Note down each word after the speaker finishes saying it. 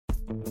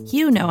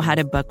You know how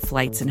to book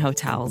flights and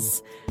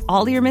hotels.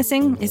 All you're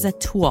missing is a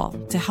tool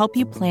to help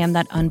you plan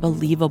that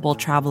unbelievable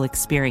travel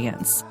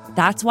experience.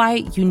 That's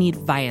why you need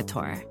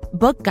Viator.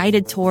 Book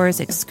guided tours,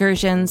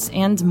 excursions,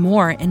 and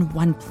more in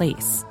one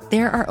place.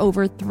 There are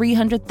over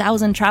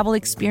 300,000 travel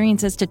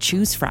experiences to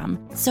choose from,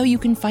 so you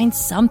can find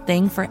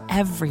something for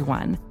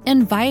everyone.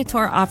 And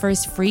Viator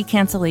offers free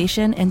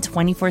cancellation and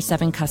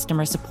 24/7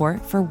 customer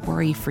support for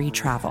worry-free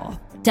travel.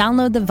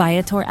 Download the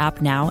Viator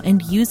app now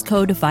and use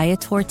code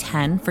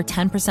Viator10 for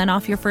 10%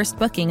 off your first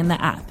booking in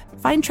the app.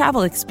 Find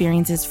travel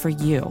experiences for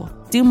you.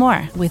 Do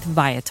more with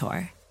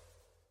Viator.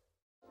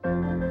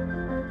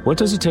 What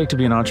does it take to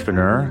be an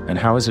entrepreneur, and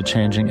how is it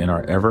changing in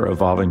our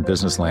ever-evolving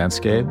business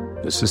landscape?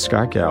 This is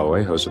Scott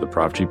Galloway, host of the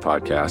Prop G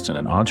Podcast and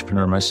an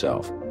entrepreneur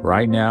myself.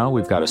 Right now,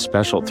 we've got a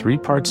special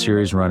 3-part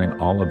series running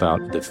all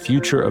about the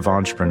future of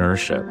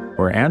entrepreneurship.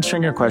 We're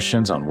answering your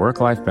questions on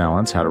work-life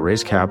balance, how to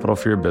raise capital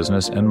for your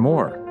business, and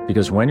more.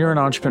 Because when you're an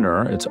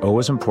entrepreneur, it's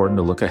always important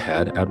to look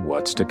ahead at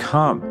what's to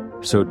come.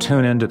 So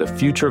tune in to the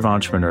Future of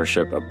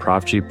Entrepreneurship, a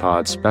Prop G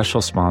Pod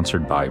special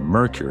sponsored by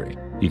Mercury.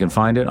 You can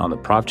find it on the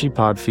Prop G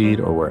Pod feed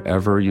or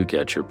wherever you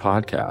get your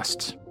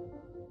podcasts.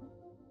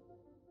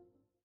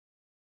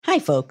 Hi,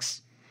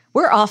 folks.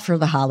 We're off for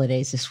the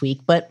holidays this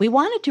week, but we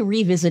wanted to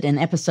revisit an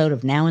episode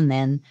of Now and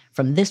Then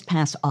from this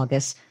past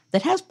August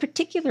that has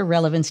particular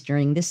relevance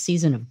during this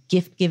season of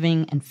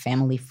gift-giving and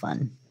family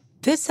fun.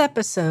 This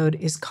episode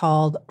is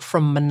called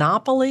From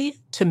Monopoly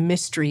to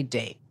Mystery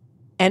Date.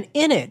 And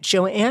in it,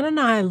 Joanne and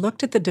I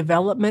looked at the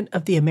development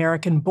of the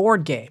American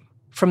board game,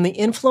 from the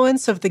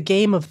influence of the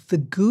game of the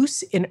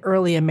goose in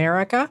early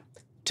America,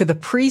 to the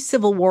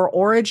pre-Civil War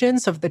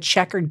origins of the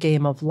checkered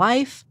game of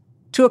life,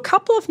 to a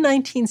couple of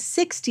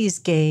 1960s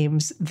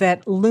games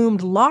that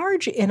loomed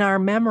large in our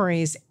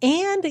memories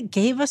and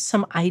gave us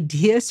some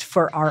ideas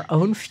for our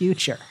own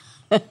future.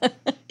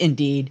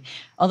 Indeed.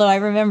 Although I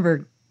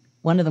remember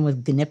one of them was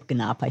Gnip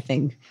Gnop, I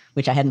think,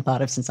 which I hadn't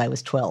thought of since I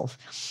was 12.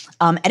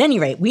 At any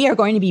rate, we are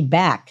going to be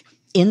back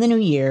in the new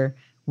year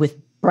with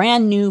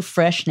brand new,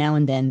 fresh Now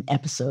and Then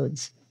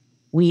episodes.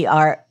 We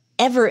are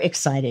ever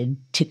excited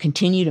to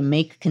continue to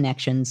make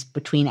connections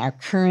between our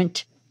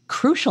current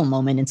crucial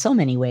moment in so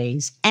many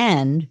ways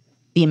and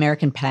the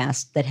American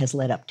past that has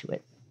led up to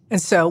it.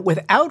 And so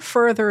without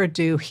further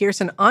ado,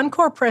 here's an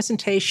encore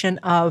presentation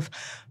of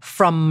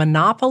From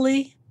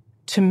Monopoly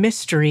to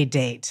Mystery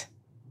Date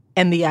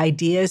and the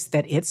ideas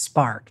that it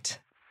sparked.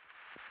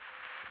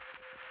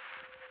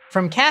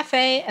 From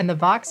Cafe and the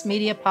Vox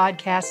Media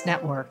Podcast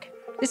Network,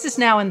 this is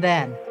Now and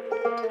Then.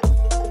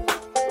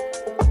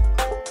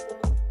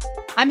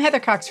 I'm Heather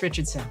Cox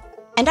Richardson.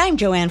 And I'm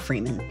Joanne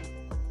Freeman.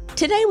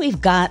 Today we've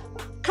got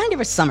kind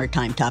of a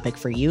summertime topic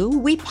for you.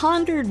 We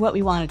pondered what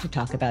we wanted to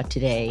talk about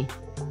today.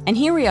 And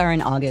here we are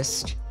in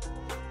August.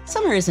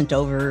 Summer isn't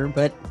over,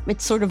 but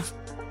it's sort of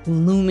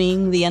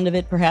looming, the end of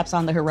it perhaps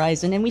on the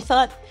horizon. And we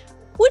thought,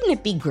 wouldn't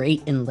it be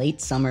great in late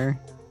summer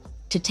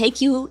to take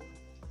you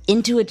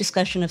into a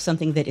discussion of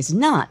something that is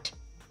not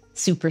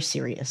super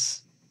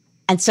serious?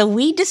 And so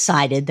we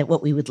decided that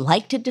what we would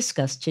like to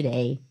discuss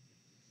today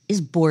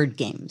is board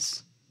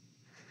games.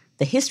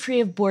 The history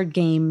of board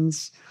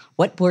games,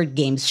 what board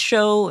games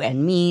show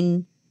and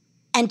mean.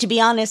 And to be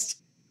honest,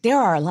 there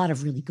are a lot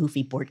of really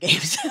goofy board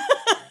games.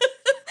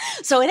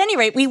 So at any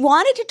rate, we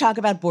wanted to talk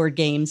about board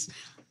games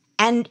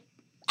and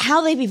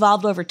how they've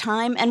evolved over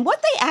time and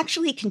what they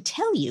actually can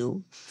tell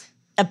you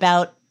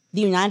about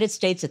the United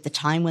States at the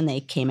time when they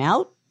came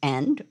out,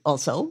 and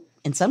also,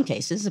 in some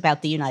cases,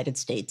 about the United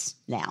States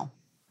now.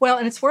 Well,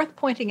 and it's worth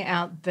pointing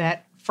out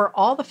that for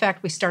all the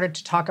fact we started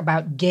to talk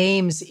about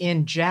games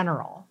in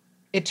general,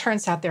 it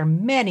turns out there are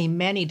many,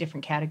 many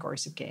different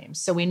categories of games.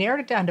 So we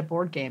narrowed it down to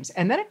board games.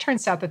 And then it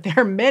turns out that there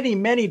are many,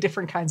 many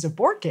different kinds of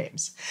board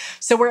games.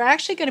 So we're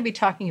actually going to be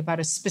talking about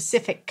a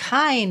specific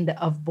kind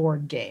of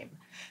board game.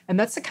 And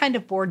that's the kind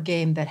of board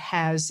game that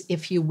has,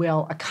 if you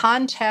will, a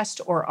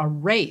contest or a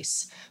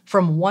race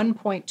from one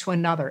point to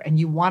another, and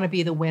you want to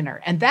be the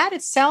winner. And that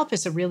itself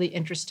is a really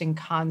interesting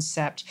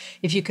concept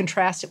if you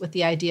contrast it with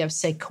the idea of,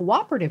 say,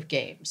 cooperative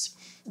games,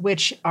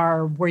 which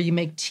are where you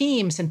make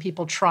teams and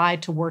people try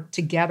to work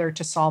together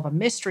to solve a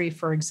mystery,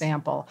 for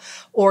example,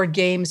 or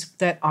games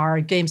that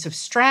are games of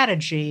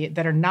strategy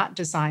that are not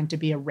designed to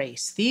be a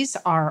race. These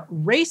are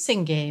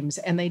racing games,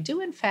 and they do,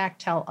 in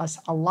fact, tell us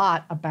a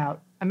lot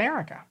about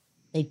America.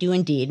 They do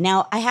indeed.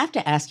 Now, I have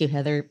to ask you,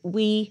 Heather,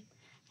 we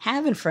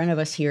have in front of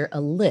us here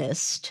a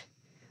list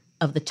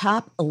of the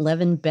top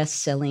 11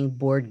 best-selling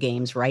board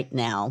games right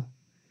now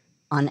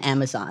on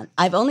Amazon.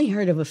 I've only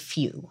heard of a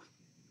few,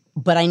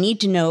 but I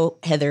need to know,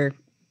 Heather,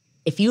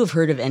 if you have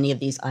heard of any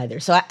of these either.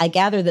 So I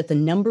gather that the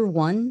number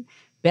one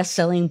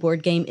best-selling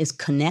board game is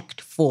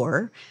Connect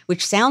 4,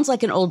 which sounds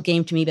like an old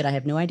game to me, but I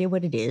have no idea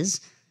what it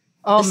is.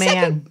 Oh,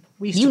 man.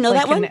 We used to know play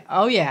that one?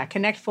 Oh, yeah,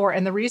 Connect 4.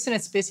 And the reason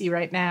it's busy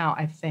right now,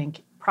 I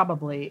think,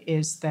 probably,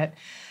 is that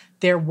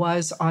there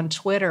was on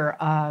Twitter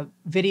a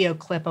video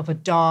clip of a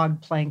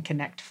dog playing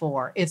Connect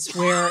 4. It's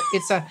where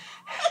it's a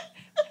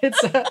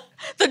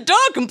the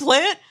dog can play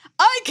it.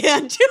 I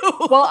can too.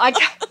 Well,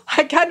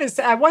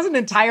 I wasn't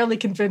entirely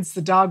convinced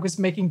the dog was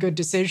making good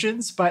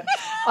decisions, but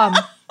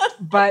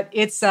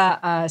it's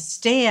a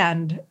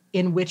stand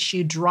in which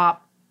you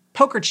drop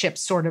poker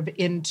chips sort of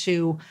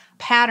into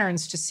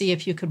patterns to see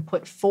if you can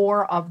put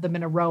 4 of them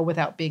in a row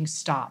without being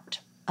stopped.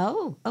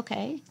 Oh,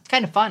 okay. It's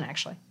kind of fun,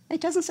 actually.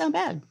 It doesn't sound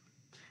bad.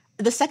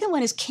 The second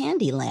one is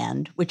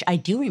Candyland, which I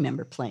do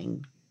remember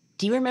playing.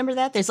 Do you remember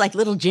that? There's like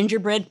little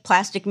gingerbread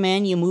plastic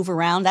men you move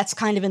around. That's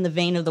kind of in the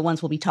vein of the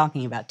ones we'll be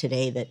talking about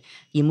today, that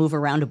you move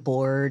around a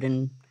board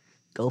and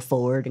go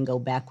forward and go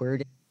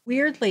backward.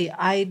 Weirdly,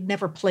 I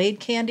never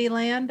played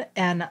Candyland,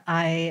 and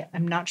I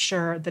am not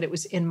sure that it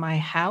was in my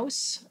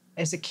house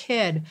as a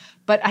kid,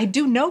 but I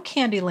do know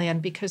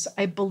Candyland because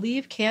I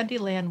believe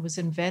Candyland was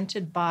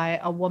invented by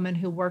a woman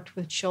who worked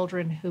with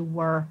children who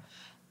were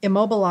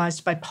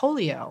immobilized by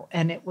polio,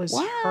 and it was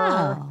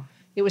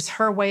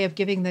her way of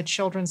giving the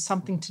children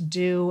something to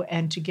do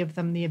and to give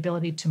them the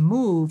ability to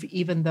move,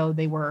 even though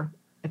they were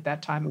at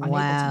that time unable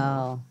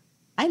to move.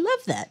 I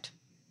love that.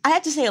 I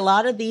have to say, a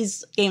lot of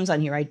these games on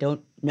here I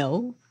don't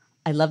know.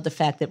 I love the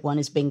fact that one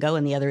is bingo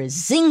and the other is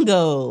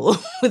Zingo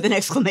with an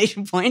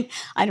exclamation point.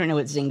 I don't know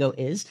what Zingo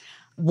is.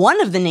 One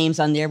of the names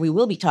on there we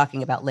will be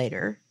talking about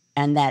later,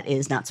 and that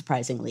is, not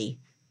surprisingly,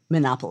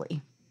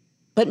 Monopoly.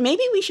 But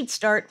maybe we should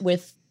start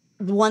with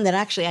the one that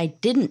actually I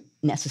didn't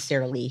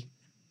necessarily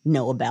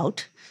know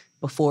about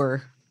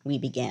before we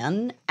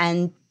began.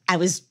 And I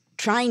was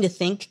trying to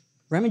think,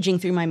 rummaging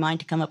through my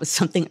mind to come up with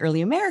something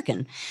early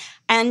American.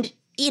 And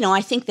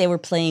I think they were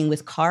playing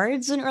with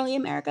cards in early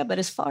America, but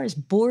as far as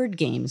board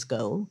games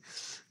go,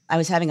 I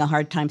was having a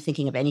hard time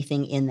thinking of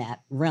anything in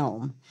that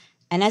realm.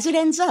 And as it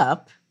ends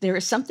up, there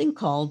is something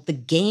called the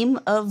Game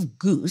of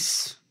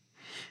Goose,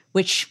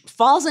 which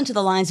falls into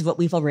the lines of what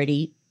we've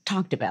already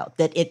talked about,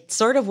 that it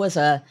sort of was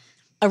a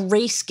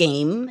race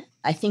game.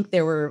 I think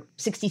there were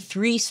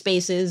 63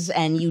 spaces,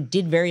 and you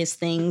did various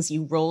things.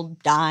 You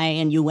rolled die,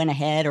 and you went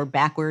ahead or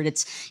backward.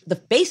 It's the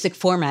basic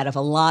format of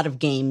a lot of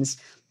games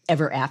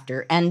ever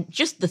after. And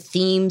just the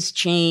themes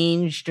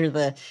changed, or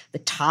the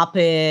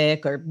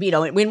topic, or,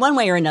 in one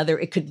way or another,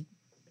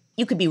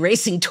 you could be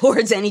racing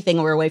towards anything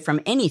or away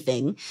from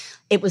anything.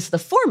 It was the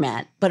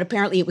format, but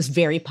apparently it was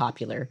very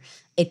popular.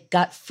 It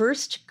got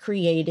first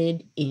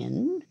created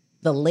in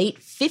the late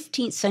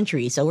 15th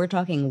century, so we're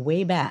talking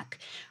way back.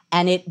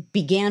 And it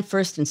began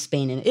first in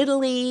Spain and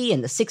Italy.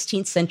 In the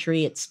 16th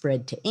century, it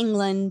spread to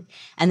England.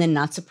 And then,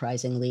 not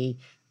surprisingly,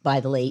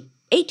 by the late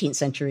 18th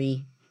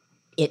century,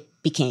 it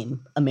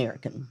became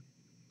American.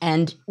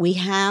 And we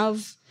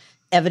have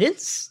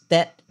evidence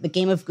that the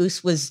Game of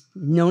Goose was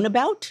known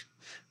about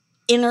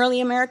in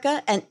early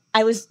America. And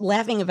I was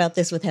laughing about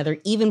this with Heather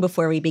even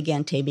before we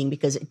began taping,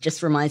 because it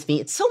just reminds me,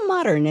 it's so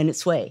modern in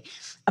its way.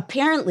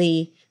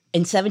 Apparently,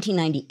 in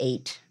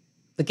 1798,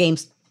 the game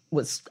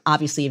was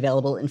obviously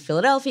available in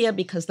Philadelphia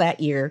because that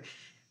year,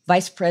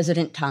 Vice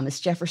President Thomas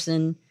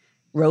Jefferson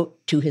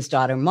wrote to his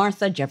daughter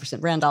Martha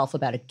Jefferson Randolph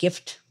about a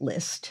gift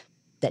list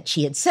that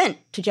she had sent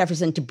to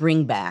Jefferson to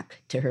bring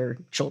back to her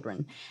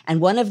children. And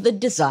one of the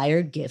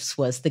desired gifts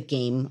was the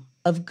Game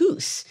of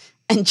Goose.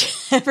 And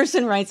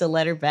Jefferson writes a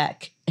letter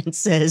back and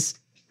says,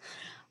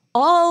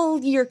 "All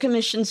your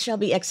commissions shall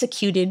be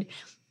executed,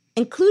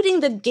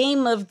 including the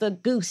Game of the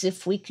Goose,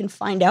 if we can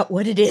find out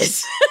what it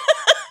is."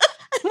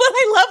 What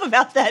I love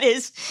about that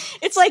is,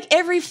 it's like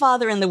every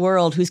father in the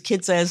world whose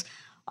kid says,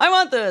 "I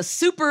want the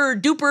super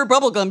duper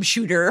bubblegum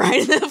shooter,"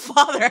 right? And the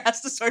father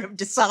has to sort of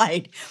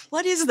decide,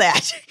 what is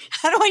that?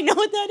 How do I know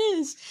what that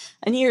is?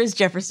 And here's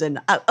Jefferson.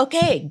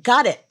 Okay,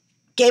 got it.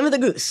 Game of the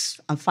Goose.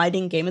 I'm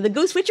fighting Game of the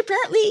Goose, which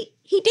apparently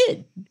he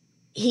did.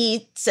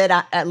 He said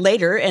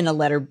later in a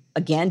letter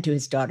again to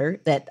his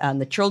daughter that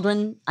the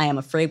children, I am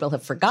afraid, will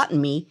have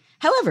forgotten me.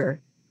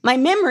 However, my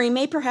memory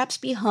may perhaps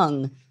be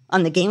hung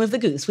on the Game of the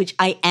Goose, which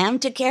I am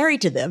to carry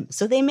to them.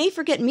 So they may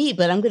forget me,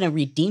 but I'm going to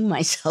redeem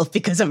myself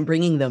because I'm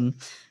bringing them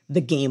the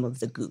Game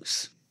of the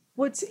Goose.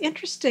 What's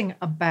interesting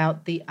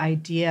about the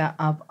idea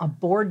of a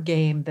board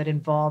game that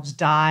involves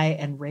die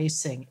and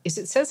racing is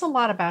it says a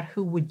lot about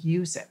who would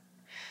use it.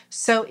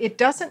 So it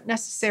doesn't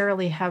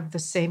necessarily have the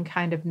same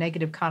kind of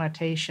negative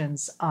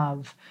connotations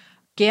of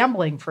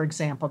gambling, for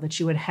example, that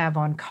you would have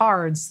on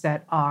cards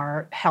that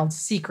are held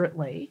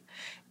secretly.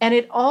 And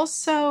it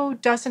also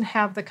doesn't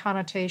have the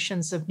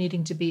connotations of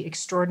needing to be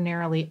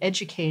extraordinarily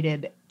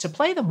educated to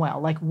play them well,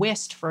 like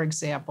Whist, for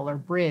example, or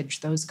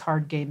Bridge, those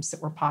card games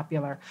that were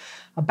popular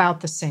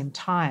about the same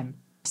time.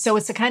 So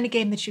it's the kind of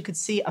game that you could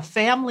see a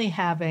family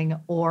having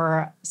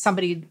or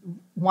somebody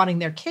wanting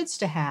their kids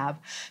to have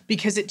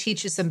because it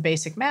teaches them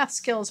basic math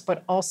skills,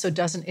 but also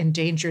doesn't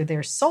endanger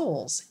their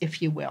souls,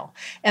 if you will.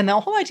 And the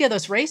whole idea of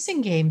those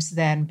racing games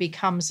then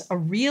becomes a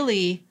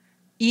really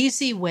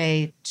easy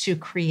way to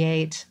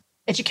create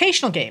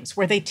educational games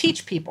where they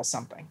teach people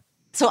something.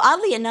 So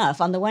oddly enough,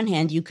 on the one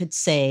hand, you could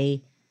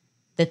say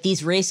that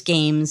these race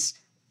games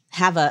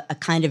have a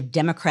kind of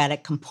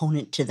democratic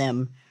component to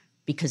them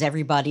because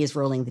everybody is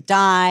rolling the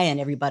die and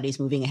everybody's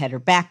moving ahead or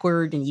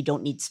backward, and you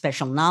don't need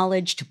special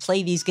knowledge to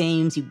play these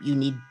games. You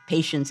need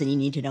patience and you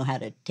need to know how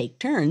to take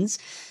turns.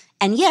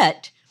 And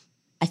yet,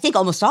 I think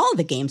almost all of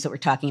the games that we're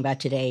talking about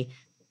today,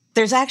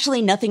 there's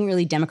actually nothing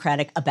really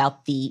democratic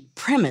about the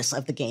premise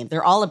of the game.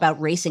 They're all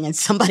about racing and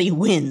somebody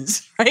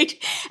wins, right?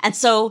 And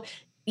so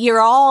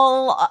you're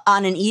all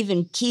on an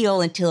even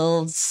keel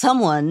until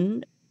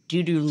someone,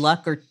 due to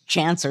luck or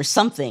chance or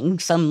something,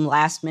 some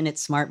last-minute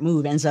smart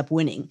move ends up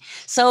winning.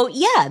 So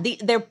yeah,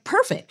 they're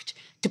perfect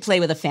to play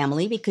with a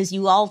family because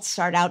you all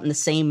start out in the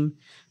same,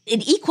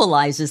 it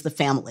equalizes the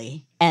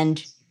family.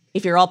 And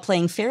if you're all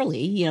playing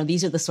fairly, you know,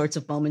 these are the sorts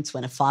of moments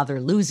when a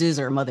father loses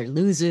or a mother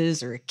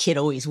loses or a kid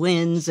always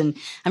wins. And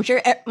I'm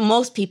sure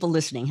most people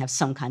listening have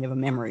some kind of a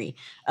memory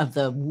of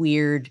the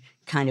weird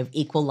kind of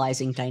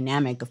equalizing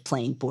dynamic of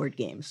playing board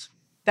games.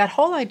 That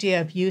whole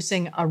idea of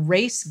using a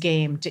race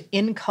game to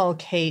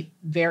inculcate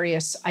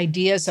various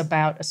ideas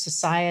about a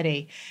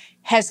society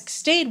has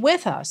stayed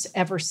with us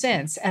ever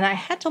since. And I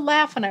had to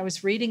laugh when I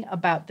was reading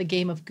about the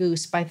game of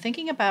Goose by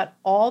thinking about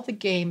all the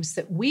games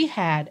that we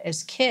had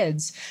as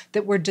kids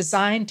that were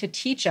designed to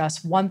teach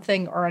us one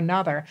thing or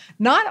another,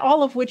 not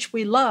all of which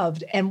we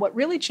loved. And what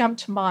really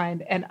jumped to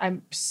mind, and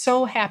I'm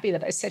so happy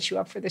that I set you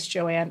up for this,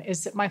 Joanne,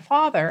 is that my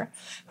father,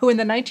 who in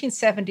the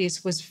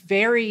 1970s was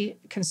very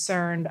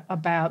concerned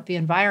about the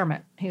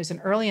environment, he was an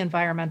early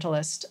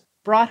environmentalist,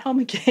 brought home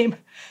a game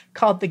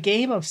called the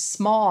Game of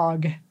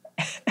Smog.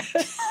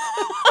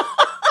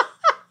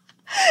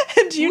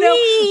 And do you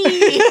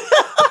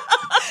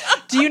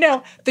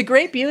know, the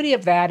great beauty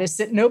of that is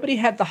that nobody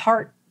had the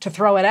heart to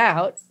throw it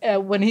out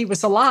when he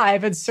was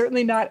alive, and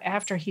certainly not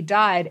after he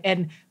died.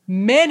 And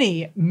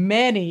many,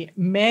 many,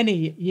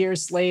 many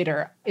years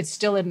later, it's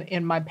still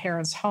in my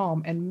parents'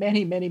 home. And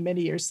many, many,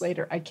 many years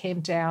later, I came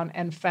down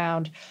and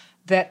found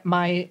that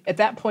my, at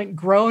that point,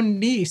 grown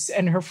niece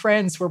and her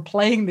friends were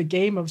playing the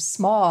Game of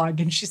Smog.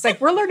 And she's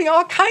like, we're learning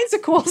all kinds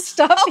of cool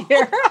stuff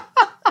here.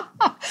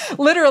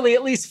 Literally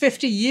at least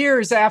 50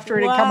 years after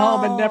it had come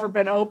home and never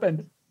been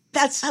opened.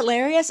 That's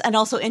hilarious and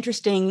also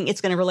interesting.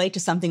 It's going to relate to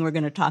something we're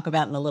going to talk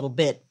about in a little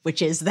bit,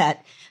 which is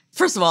that,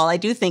 first of all, I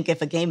do think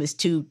if a game is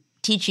too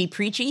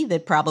teachy-preachy,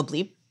 that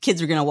probably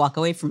kids are going to walk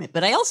away from it.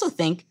 But I also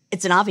think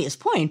it's an obvious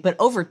point, but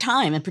over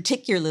time, and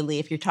particularly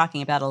if you're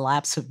talking about a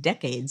lapse of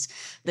decades,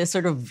 the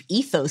sort of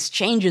ethos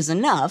changes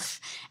enough,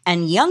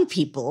 and young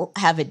people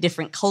have a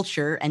different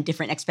culture and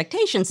different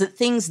expectations that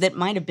things that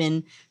might have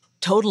been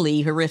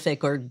totally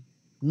horrific or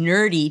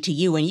nerdy to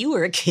you when you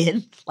were a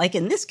kid, like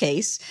in this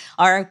case,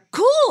 are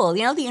cool.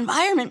 You know, the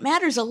environment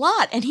matters a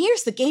lot. And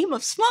here's the Game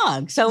of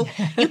Smog. So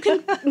you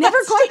can never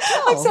quite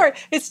tell. I'm sorry.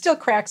 It still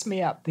cracks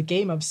me up. The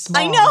Game of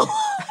Smog.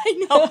 I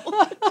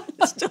know.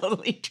 It's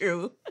totally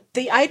true.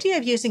 The idea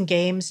of using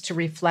games to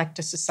reflect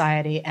a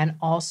society and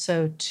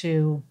also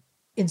to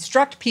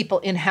instruct people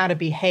in how to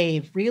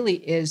behave really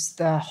is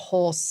the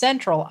whole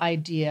central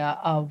idea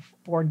of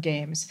board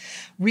games,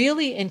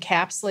 really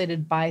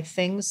encapsulated by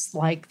things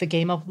like the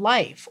Game of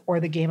Life or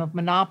the Game of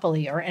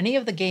Monopoly or any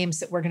of the games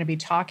that we're going to be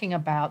talking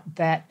about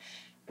that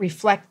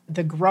reflect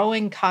the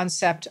growing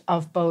concept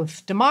of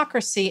both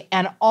democracy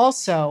and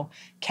also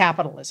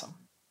capitalism.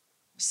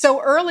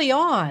 So early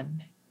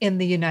on in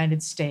the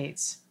United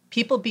States,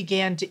 people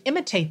began to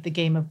imitate the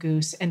Game of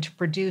Goose and to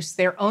produce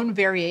their own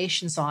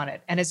variations on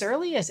it. And as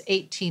early as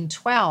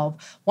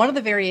 1812, one of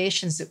the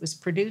variations that was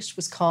produced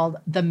was called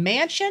the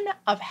Mansion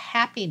of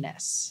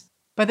Happiness.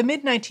 By the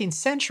mid-19th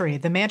century,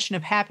 the Mansion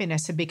of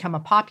Happiness had become a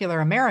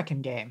popular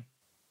American game.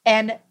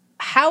 And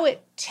how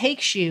it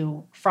takes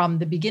you from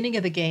the beginning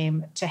of the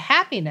game to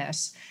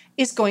happiness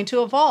is going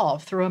to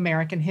evolve through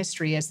American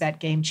history as that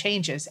game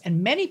changes.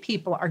 And many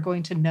people are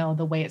going to know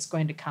the way it's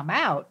going to come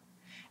out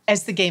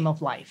as the Game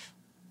of Life.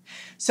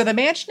 So the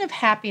Mansion of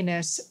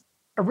Happiness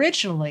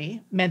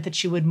originally meant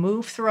that you would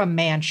move through a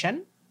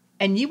mansion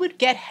and you would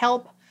get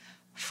help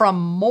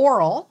from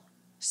moral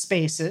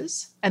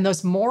spaces. And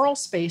those moral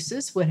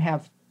spaces would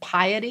have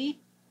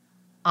piety,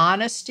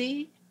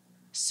 honesty,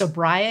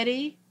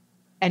 sobriety,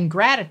 and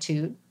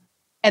gratitude.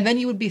 And then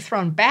you would be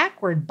thrown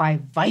backward by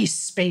vice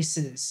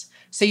spaces.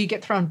 So you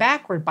get thrown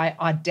backward by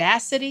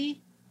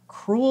audacity,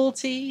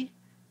 cruelty,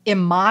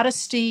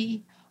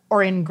 immodesty,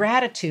 or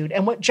ingratitude.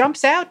 And what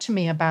jumps out to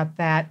me about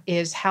that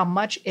is how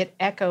much it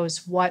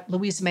echoes what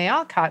Louisa May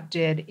Alcott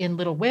did in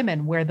Little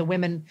Women, where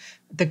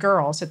the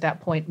girls at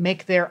that point,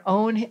 make their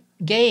own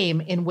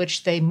game in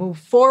which they move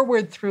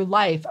forward through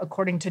life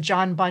according to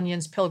John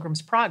Bunyan's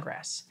Pilgrim's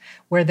Progress,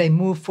 where they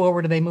move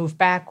forward or they move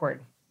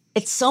backward.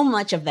 It's so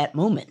much of that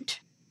moment.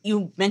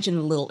 You mentioned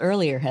a little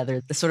earlier,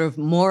 Heather, the sort of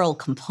moral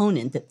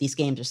component that these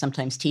games are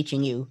sometimes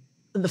teaching you.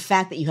 The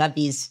fact that you have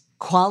these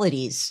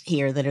qualities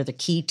here that are the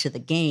key to the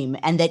game,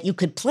 and that you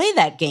could play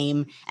that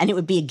game and it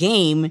would be a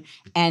game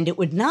and it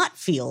would not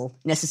feel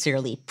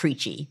necessarily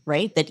preachy,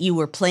 right? That you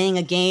were playing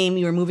a game,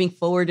 you were moving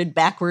forward and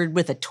backward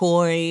with a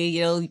toy, you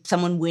know,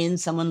 someone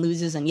wins, someone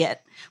loses, and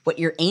yet what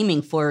you're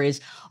aiming for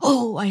is,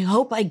 oh, I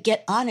hope I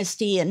get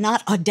honesty and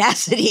not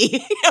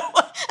audacity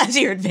as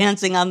you're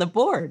advancing on the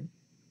board.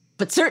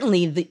 But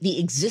certainly the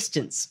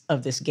existence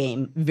of this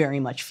game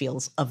very much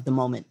feels of the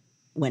moment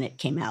when it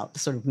came out, the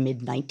sort of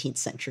mid-19th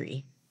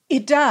century.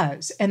 It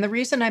does. And the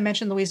reason I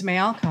mentioned Louisa May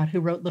Alcott, who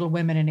wrote Little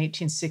Women in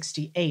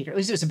 1868, or at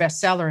least it was a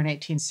bestseller in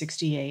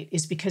 1868,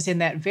 is because in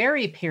that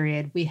very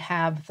period, we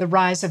have the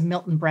rise of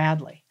Milton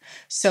Bradley.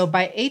 So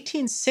by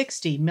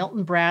 1860,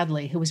 Milton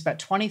Bradley, who was about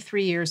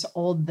 23 years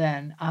old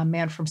then, a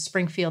man from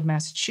Springfield,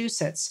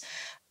 Massachusetts,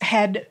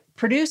 had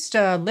produced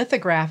a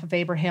lithograph of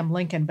Abraham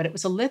Lincoln, but it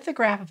was a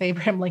lithograph of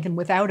Abraham Lincoln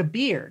without a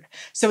beard.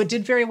 So it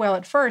did very well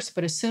at first,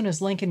 but as soon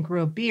as Lincoln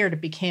grew a beard,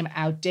 it became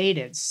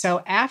outdated.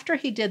 So after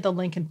he did the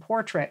Lincoln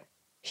portrait,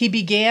 he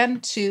began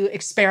to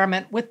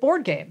experiment with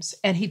board games.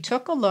 And he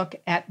took a look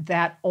at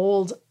that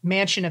old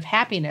Mansion of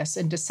Happiness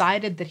and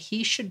decided that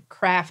he should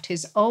craft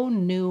his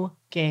own new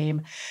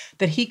game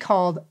that he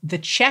called the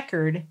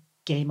Checkered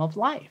Game of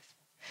Life.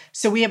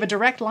 So we have a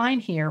direct line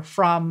here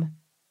from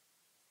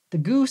the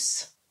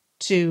Goose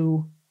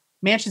to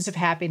Mansions of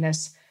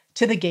Happiness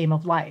to the Game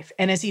of Life.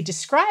 And as he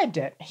described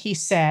it, he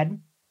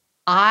said,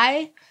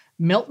 I,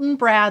 Milton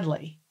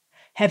Bradley,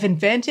 have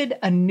invented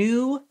a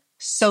new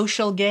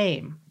social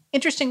game.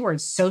 Interesting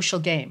words, social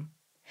game.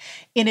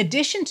 In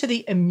addition to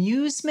the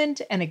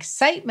amusement and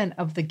excitement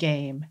of the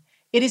game,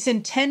 it is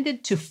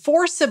intended to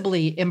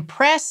forcibly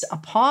impress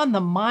upon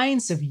the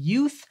minds of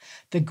youth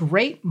the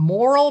great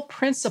moral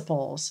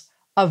principles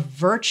of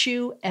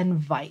virtue and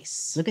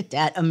vice. Look at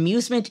that.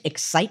 Amusement,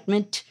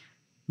 excitement,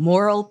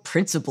 moral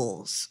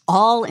principles,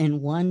 all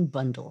in one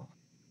bundle.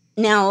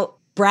 Now,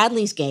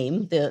 Bradley's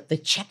game,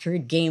 the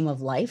Checkered Game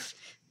of Life,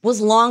 was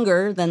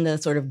longer than the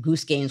sort of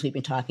goose games we've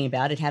been talking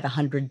about. It had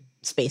 100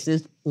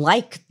 spaces.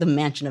 Like the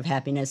Mansion of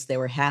Happiness, there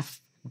were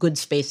half good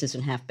spaces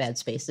and half bad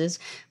spaces.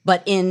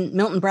 But in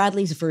Milton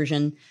Bradley's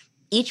version,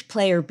 each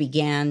player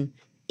began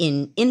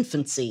in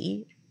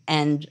infancy,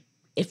 and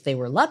if they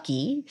were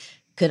lucky,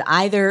 could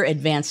either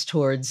advance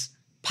towards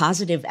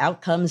positive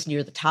outcomes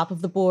near the top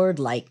of the board,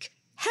 like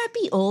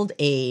happy old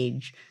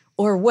age,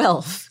 or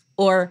wealth,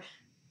 or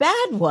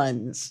bad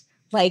ones,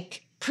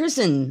 like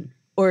prison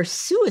or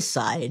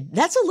suicide.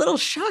 That's a little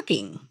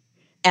shocking,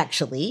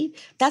 actually.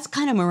 That's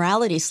kind of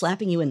morality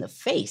slapping you in the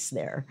face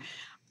there.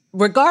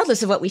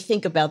 Regardless of what we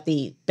think about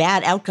the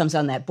bad outcomes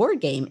on that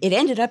board game, it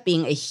ended up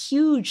being a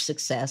huge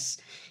success.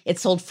 It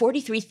sold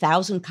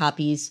 43,000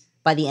 copies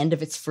by the end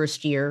of its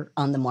first year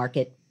on the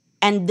market.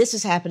 And this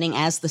is happening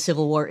as the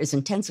Civil War is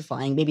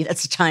intensifying. Maybe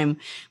that's a time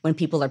when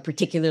people are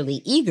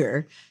particularly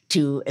eager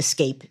to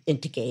escape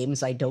into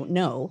games. I don't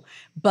know.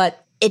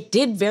 But it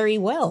did very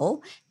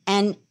well.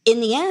 And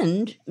in the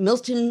end,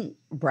 Milton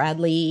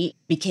Bradley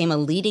became a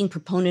leading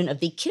proponent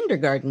of the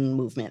kindergarten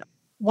movement.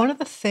 One of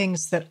the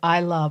things that I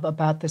love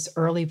about this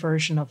early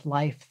version of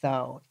life,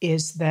 though,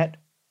 is that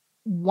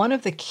one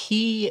of the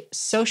key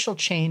social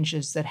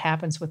changes that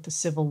happens with the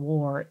Civil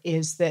War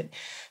is that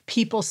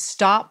people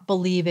stop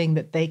believing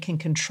that they can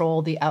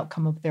control the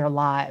outcome of their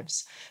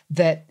lives,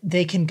 that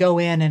they can go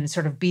in and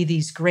sort of be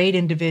these great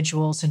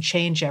individuals and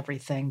change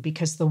everything,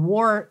 because the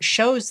war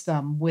shows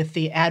them, with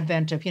the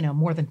advent of,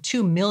 more than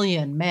 2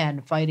 million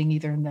men fighting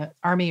either in the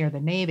Army or the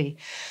Navy,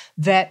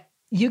 that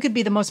you could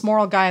be the most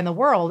moral guy in the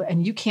world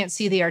and you can't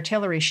see the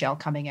artillery shell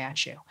coming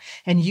at you.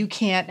 And you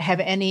can't have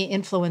any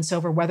influence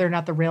over whether or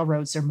not the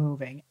railroads are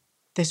moving.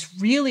 This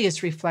really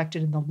is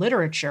reflected in the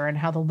literature, and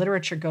how the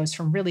literature goes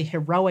from really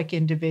heroic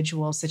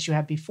individuals that you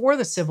had before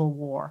the Civil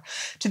War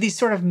to these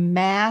sort of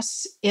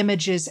mass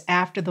images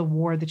after the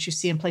war that you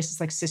see in places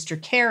like Sister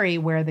Carrie,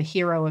 where the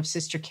hero of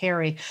Sister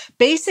Carrie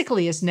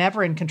basically is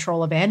never in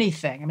control of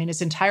anything. I mean,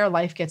 his entire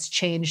life gets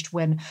changed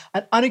when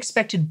an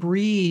unexpected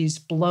breeze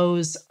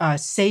blows a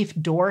safe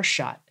door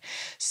shut.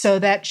 So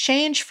that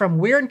change from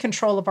we're in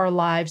control of our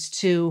lives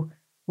to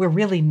we're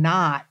really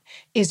not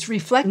is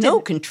reflected.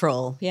 No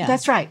control. Yeah.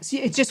 That's right.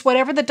 It's just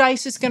whatever the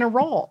dice is going to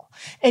roll.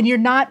 And you're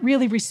not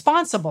really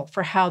responsible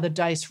for how the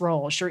dice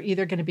rolls. You're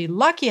either going to be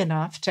lucky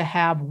enough to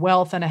have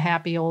wealth and a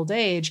happy old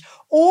age,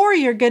 or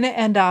you're going to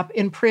end up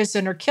in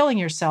prison or killing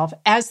yourself,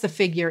 as the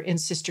figure in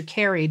Sister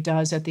Carrie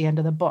does at the end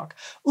of the book.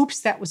 Oops,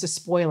 that was a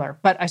spoiler.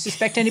 But I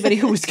suspect anybody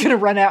who was going to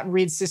run out and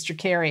read Sister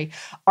Carrie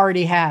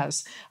already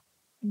has.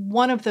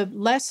 One of the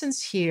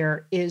lessons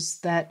here is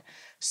that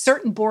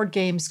certain board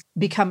games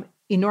become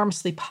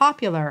enormously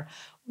popular,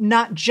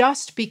 not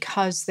just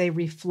because they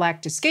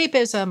reflect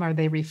escapism or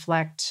they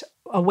reflect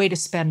a way to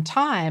spend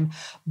time,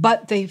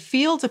 but they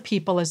feel to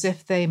people as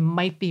if they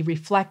might be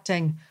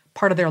reflecting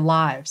part of their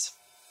lives.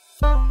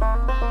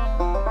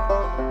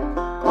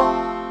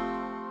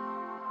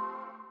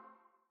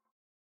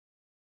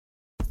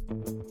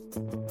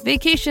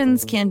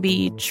 Vacations can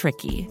be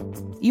tricky.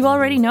 You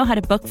already know how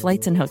to book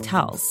flights and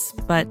hotels,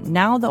 but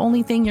now the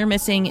only thing you're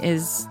missing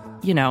is,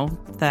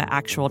 the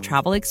actual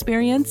travel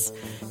experience.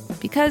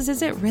 Because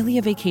is it really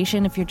a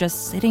vacation if you're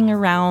just sitting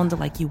around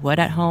like you would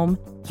at home?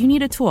 You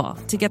need a tool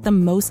to get the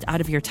most out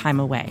of your time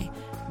away.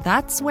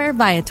 That's where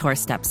Viator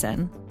steps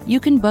in. You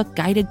can book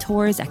guided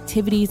tours,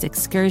 activities,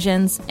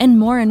 excursions, and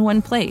more in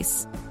one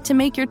place to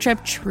make your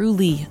trip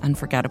truly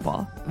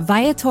unforgettable.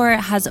 Viator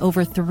has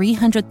over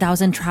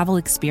 300,000 travel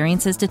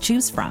experiences to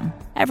choose from.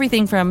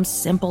 Everything from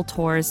simple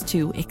tours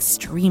to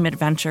extreme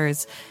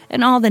adventures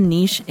and all the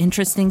niche,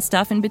 interesting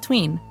stuff in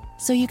between.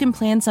 so you can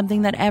plan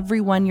something that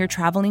everyone you're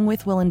traveling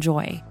with will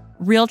enjoy.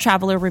 Real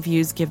traveler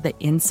reviews give the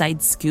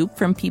inside scoop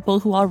from people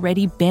who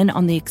already been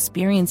on the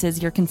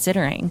experiences you're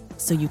considering,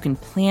 so you can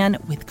plan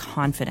with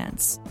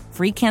confidence.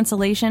 Free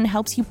cancellation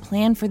helps you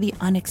plan for the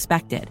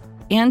unexpected.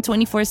 And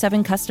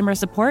 24/7 customer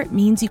support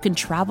means you can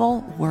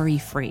travel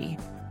worry-free.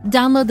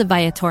 Download the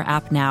Viator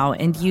app now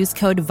and use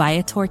code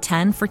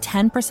Viator10 for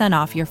 10%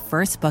 off your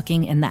first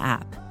booking in the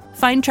app.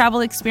 Find travel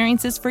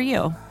experiences for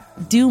you.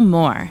 Do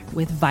more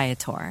with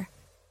Viator.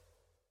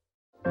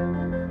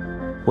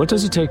 What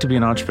does it take to be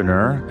an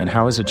entrepreneur, and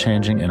how is it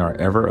changing in our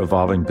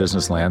ever-evolving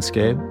business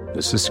landscape?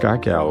 This is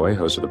Scott Galloway,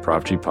 host of the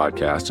Prop G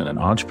podcast and an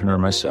entrepreneur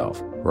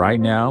myself. Right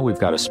now, we've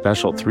got a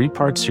special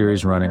 3-part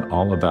series running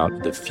all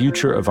about the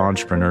future of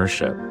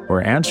entrepreneurship.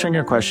 We're answering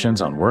your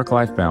questions on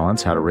work-life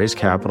balance, how to raise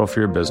capital for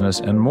your business,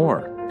 and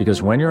more.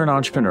 Because when you're an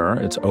entrepreneur,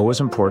 it's always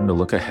important to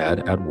look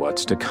ahead at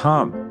what's to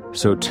come.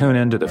 So tune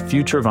in to the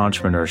Future of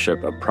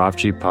Entrepreneurship, a Prop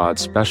G Pod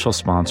special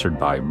sponsored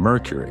by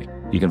Mercury.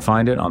 You can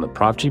find it on the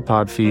Prop G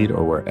Pod feed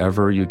or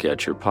wherever you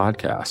get your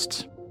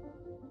podcasts.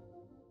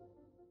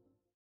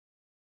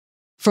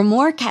 For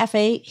more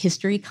cafe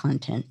history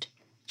content,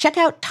 check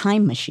out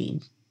Time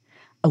Machine,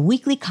 a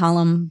weekly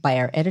column by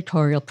our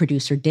editorial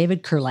producer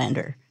David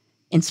Kurlander,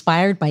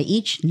 inspired by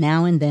each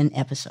Now and Then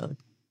episode.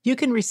 You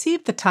can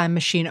receive the Time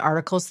Machine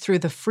articles through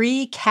the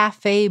free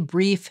Cafe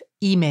Brief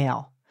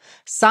email.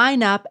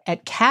 Sign up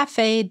at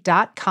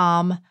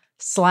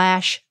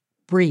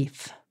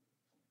cafe.com/brief.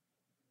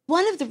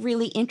 One of the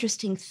really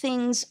interesting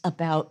things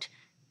about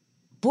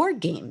board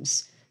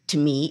games to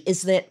me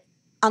is that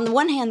on the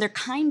one hand, they're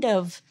kind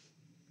of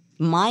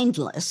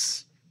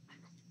mindless,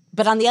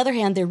 but on the other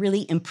hand, they're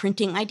really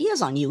imprinting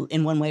ideas on you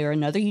in one way or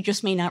another. You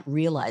just may not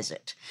realize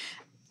it.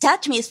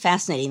 That to me is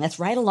fascinating. That's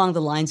right along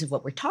the lines of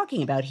what we're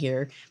talking about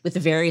here with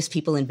the various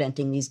people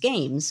inventing these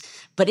games.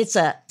 But it's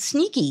a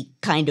sneaky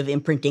kind of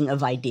imprinting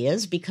of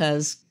ideas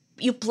because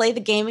you play the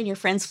game and your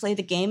friends play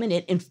the game and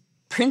it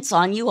imprints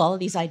on you all of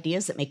these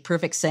ideas that make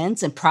perfect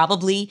sense and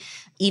probably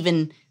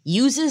even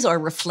uses or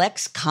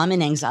reflects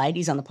common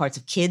anxieties on the parts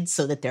of kids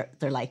so that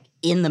they're like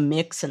in the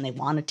mix and they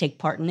want to take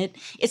part in it.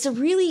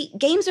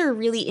 Games are a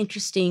really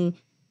interesting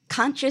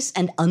conscious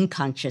and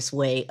unconscious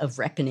way of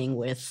reckoning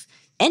with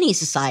any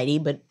society,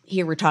 but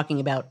here we're talking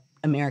about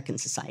American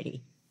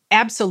society.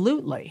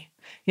 Absolutely.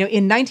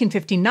 In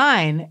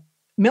 1959,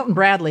 Milton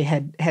Bradley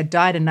had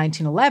died in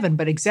 1911,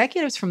 but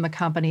executives from the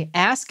company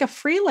asked a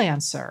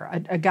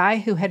freelancer, a guy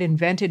who had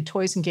invented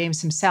toys and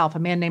games himself, a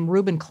man named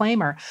Reuben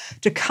Klamer,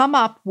 to come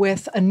up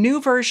with a new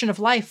version of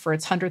Life for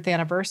its 100th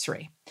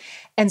anniversary.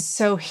 And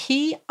so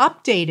he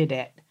updated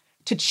it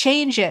to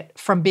change it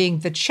from being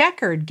the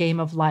checkered game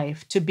of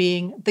life to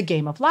being the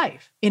game of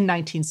life in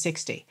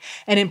 1960.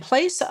 And in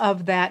place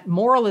of that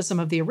moralism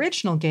of the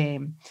original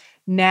game,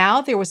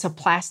 now there was a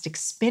plastic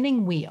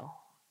spinning wheel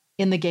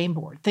in the game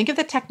board. Think of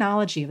the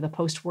technology of the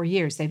post-war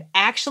years. They've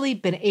actually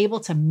been able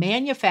to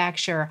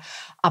manufacture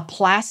a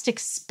plastic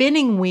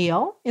spinning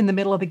wheel in the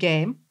middle of the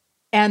game,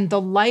 and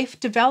the life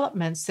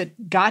developments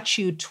that got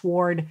you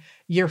toward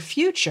your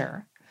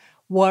future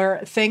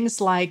were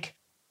things like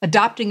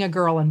adopting a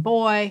girl and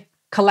boy,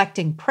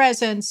 collecting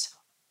presents,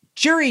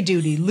 jury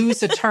duty,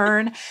 lose a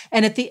turn.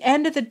 And at the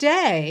end of the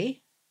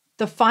day,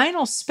 the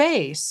final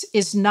space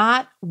is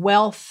not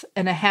wealth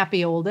and a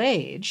happy old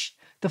age.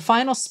 The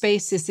final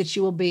space is that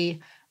you will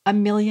be a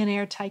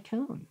millionaire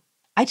tycoon.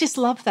 I just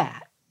love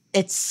that.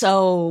 It's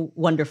so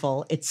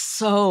wonderful. It's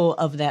so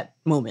of that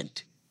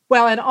moment.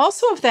 Well, and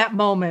also of that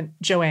moment,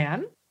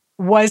 Joanne,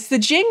 was the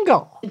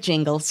jingle. The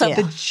jingle.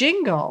 The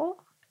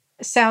jingle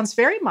sounds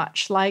very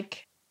much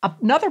like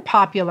another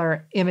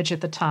popular image at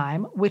the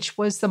time, which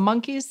was the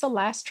Monkees' The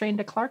Last Train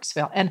to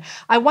Clarksville. And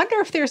I wonder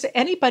if there's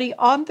anybody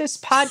on this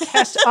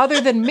podcast other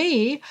than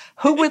me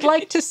who would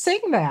like to sing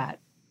that.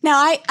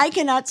 Now, I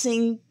cannot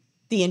sing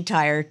the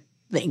entire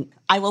thing.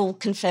 I will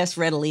confess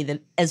readily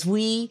that as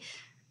we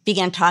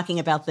began talking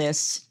about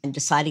this and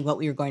deciding what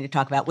we were going to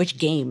talk about, which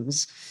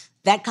games,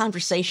 that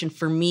conversation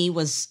for me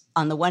was,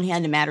 on the one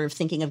hand, a matter of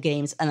thinking of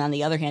games, and on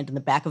the other hand, in the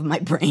back of my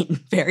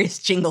brain, various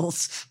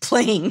jingles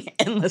playing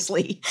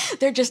endlessly.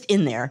 They're just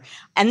in there.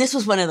 And this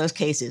was one of those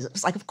cases. It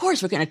was like, of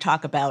course, we're going to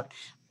talk about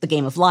the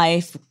game of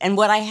life. And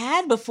what I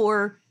had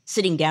before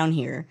sitting down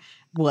here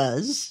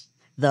was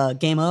the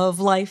game of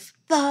life,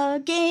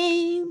 the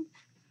game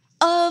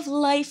of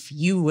life.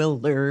 You will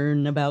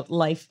learn about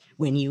life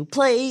when you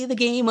play the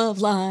game of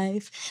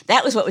life.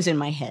 That was what was in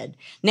my head.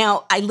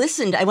 Now, I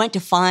went to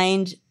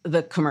find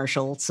the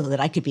commercial so that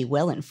I could be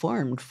well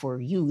informed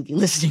for you, the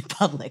listening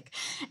public.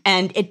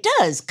 And it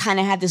does kind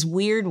of have this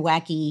weird,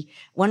 wacky,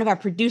 one of our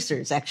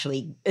producers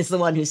actually is the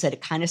one who said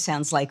it kind of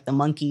sounds like the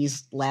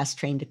Monkees' Last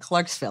Train to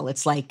Clarksville.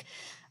 It's like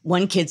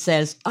one kid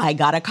says, I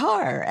got a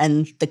car.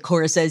 And the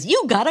chorus says,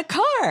 you got a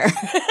car.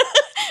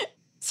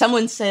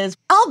 Someone says,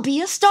 I'll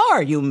be a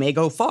star. You may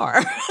go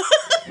far.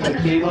 The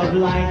game of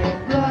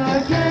life,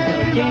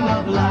 the game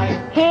of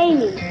life.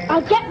 Hey,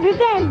 I'll get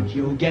revenge.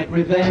 You'll get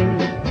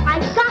revenge.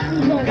 I've got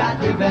revenge.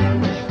 Got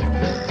revenge.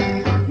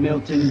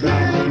 Milton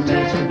Bradley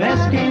makes the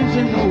best games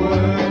in the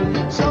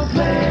world. So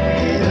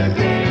play the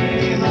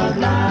game of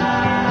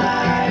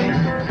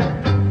life.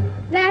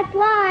 That's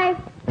life.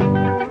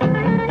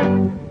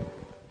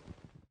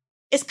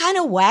 It's kind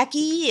of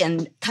wacky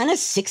and kind of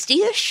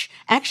 60-ish,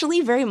 actually,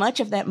 very much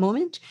of that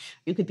moment.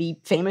 You could be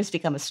famous,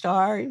 become a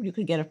star, you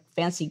could get a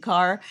fancy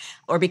car,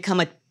 or become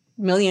a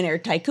millionaire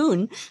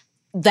tycoon.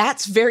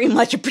 That's very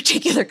much a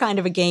particular kind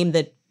of a game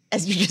that,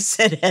 as you just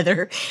said,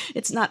 Heather,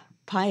 it's not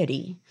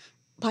piety.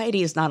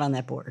 Piety is not on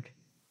that board.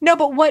 No,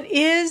 but what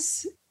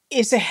is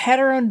a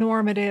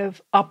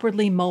heteronormative,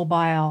 upwardly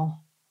mobile,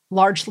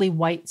 largely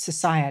white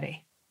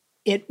society.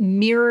 It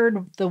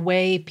mirrored the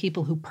way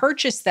people who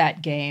purchased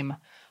that game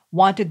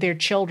wanted their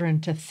children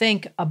to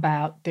think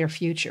about their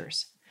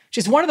futures, which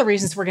is one of the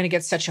reasons we're going to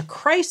get such a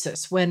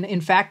crisis when,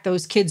 in fact,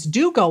 those kids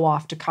do go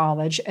off to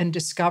college and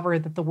discover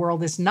that the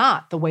world is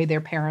not the way their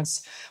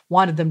parents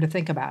wanted them to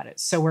think about it.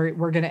 So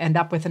we're going to end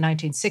up with the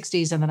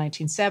 1960s and the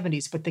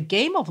 1970s. But the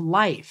game of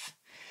life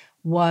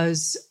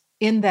was,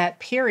 in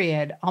that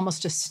period,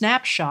 almost a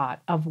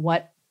snapshot of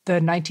what the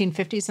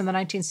 1950s and the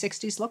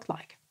 1960s looked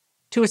like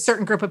to a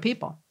certain group of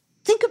people.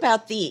 Think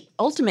about the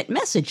ultimate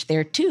message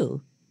there,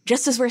 too.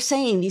 Just as we're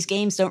saying, these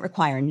games don't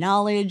require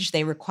knowledge,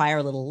 they require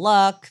a little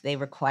luck, they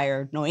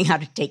require knowing how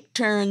to take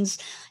turns.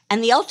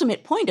 And the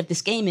ultimate point of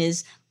this game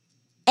is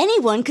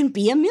anyone can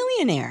be a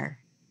millionaire.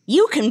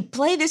 You can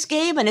play this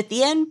game and at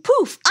the end,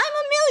 poof, I'm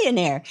a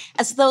millionaire.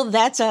 As though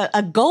that's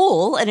a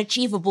goal, an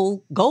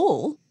achievable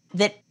goal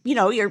that,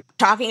 you're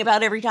talking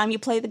about every time you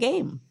play the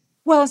game.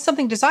 Well, it's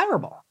something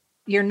desirable.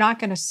 You're not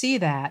going to see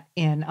that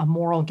in a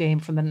moral game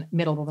from the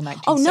middle of the 19th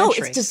century. Oh, no,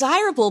 it's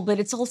desirable, but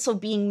it's also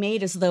being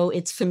made as though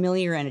it's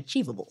familiar and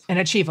achievable. And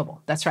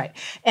achievable, that's right.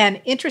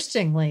 And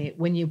interestingly,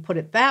 when you put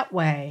it that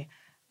way,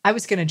 I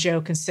was going to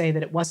joke and say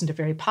that it wasn't a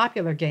very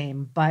popular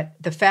game, but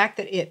the fact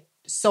that it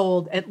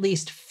sold at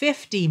least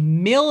 50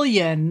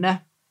 million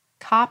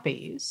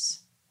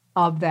copies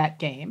of that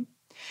game.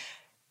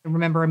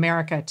 Remember,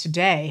 America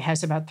today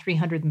has about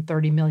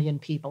 330 million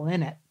people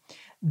in it.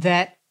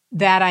 That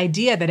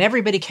idea that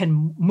everybody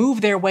can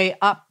move their way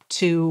up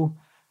to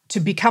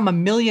become a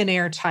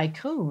millionaire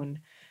tycoon,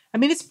 I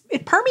mean,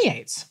 it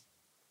permeates.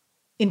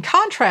 In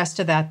contrast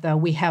to that, though,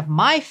 we have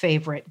my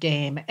favorite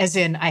game, as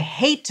in I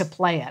hate to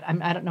play it.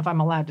 I don't know if I'm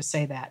allowed to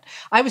say that.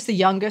 I was the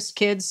youngest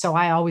kid, so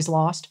I always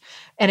lost.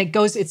 And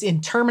it's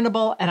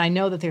interminable. And I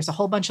know that there's a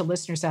whole bunch of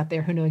listeners out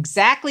there who know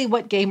exactly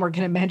what game we're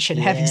going to mention,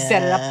 having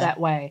set it up that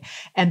way.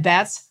 And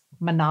that's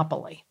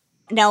Monopoly.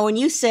 Now, when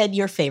you said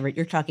your favorite,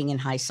 you're talking in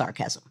high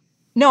sarcasm.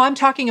 No, I'm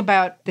talking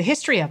about the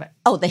history of it.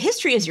 Oh, the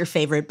history is your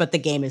favorite, but the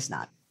game is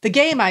not. The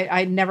game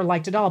I never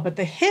liked at all, but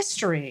the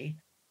history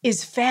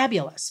is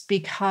fabulous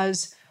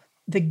because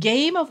the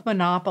game of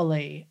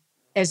Monopoly,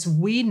 as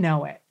we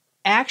know it,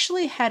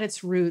 actually had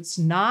its roots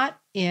not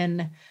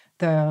in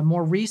the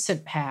more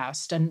recent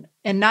past and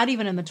not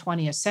even in the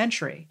 20th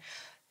century.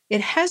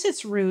 It has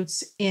its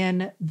roots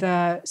in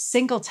the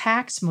single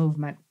tax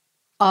movement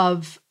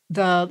of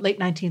the late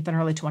 19th and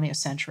early 20th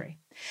century.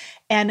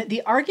 And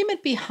the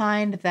argument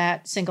behind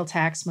that single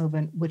tax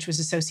movement, which was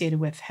associated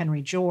with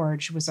Henry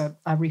George, who was a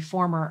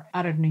reformer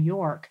out of New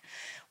York,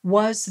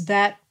 was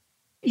that,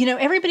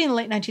 everybody in the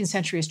late 19th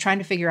century is trying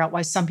to figure out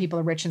why some people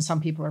are rich and some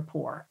people are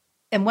poor.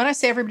 And when I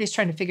say everybody's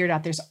trying to figure it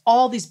out, there's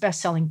all these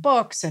best-selling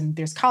books and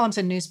there's columns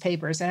in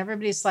newspapers, and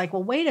everybody's like,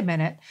 well, wait a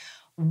minute.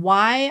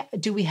 Why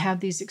do we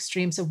have these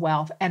extremes of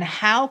wealth and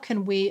how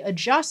can we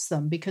adjust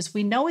them? Because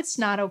we know it's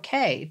not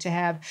okay to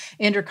have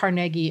Andrew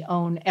Carnegie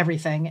own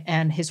everything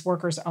and his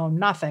workers own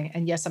nothing.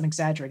 And yes, I'm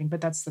exaggerating, but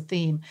that's the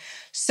theme.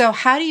 So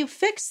how do you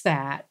fix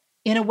that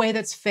in a way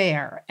that's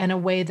fair and a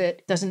way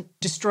that doesn't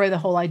destroy the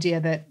whole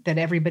idea that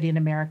everybody in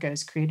America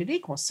is created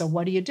equal? So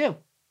what do you do?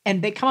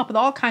 And they come up with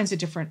all kinds of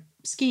different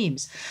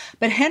schemes.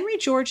 But Henry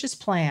George's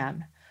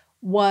plan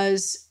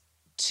was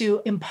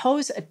to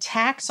impose a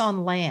tax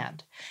on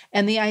land.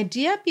 And the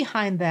idea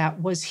behind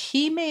that was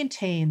he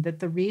maintained that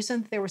the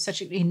reason there were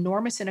such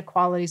enormous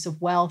inequalities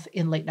of wealth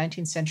in late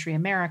 19th century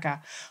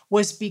America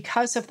was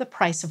because of the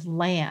price of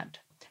land.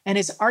 And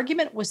his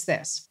argument was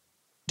this: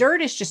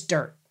 dirt is just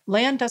dirt.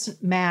 Land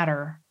doesn't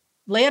matter.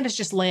 Land is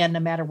just land no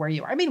matter where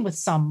you are. I mean, with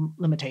some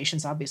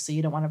limitations, obviously,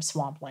 you don't want to have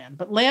swamp land,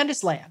 but land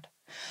is land.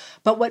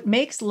 But what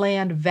makes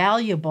land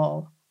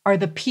valuable are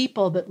the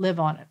people that live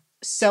on it.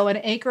 So an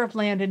acre of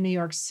land in New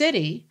York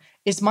City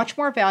is much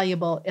more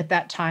valuable at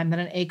that time than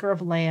an acre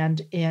of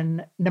land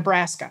in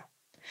Nebraska.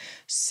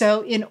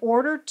 So in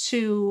order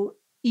to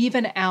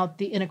even out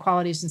the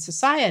inequalities in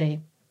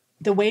society,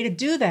 the way to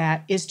do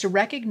that is to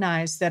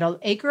recognize that an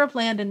acre of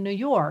land in New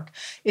York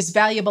is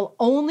valuable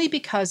only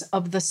because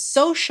of the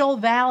social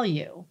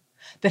value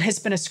that has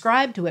been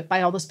ascribed to it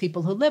by all those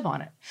people who live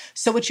on it.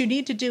 So what you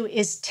need to do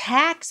is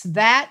tax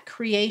that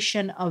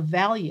creation of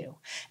value.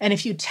 And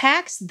if you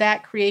tax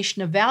that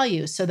creation of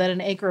value so that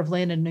an acre of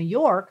land in New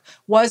York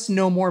was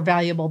no more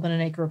valuable than an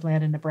acre of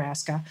land in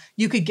Nebraska,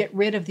 you could get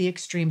rid of the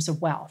extremes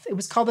of wealth. It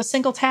was called the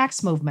single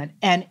tax movement,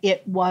 and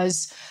it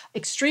was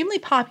extremely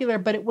popular,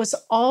 but it was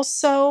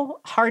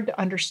also hard to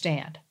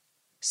understand.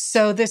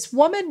 So this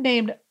woman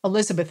named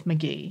Elizabeth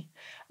McGee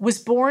was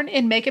born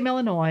in Macomb,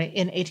 Illinois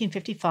in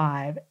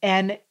 1855,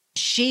 and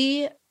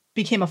she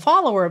became a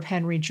follower of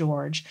Henry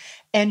George,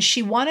 and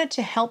she wanted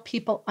to help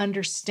people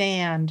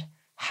understand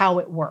how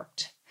it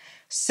worked.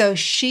 So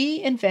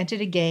she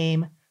invented a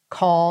game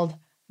called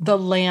the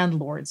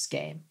Landlord's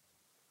Game.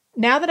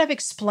 Now that I've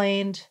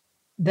explained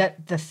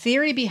that the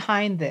theory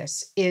behind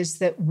this is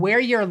that where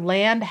your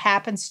land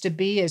happens to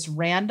be is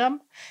random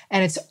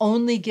and it's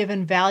only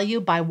given value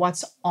by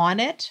what's on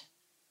it,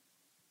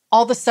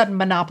 all of a sudden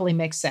Monopoly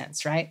makes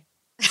sense, right?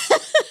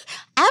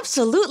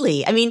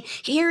 Absolutely. I mean,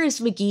 here is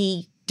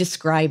McGee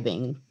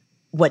describing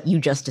what you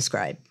just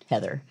described,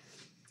 Heather.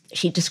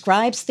 She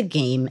describes the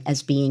game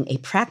as being a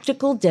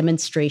practical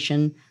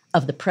demonstration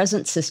of the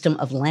present system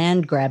of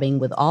land grabbing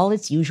with all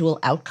its usual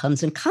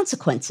outcomes and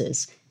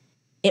consequences.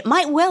 It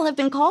might well have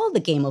been called the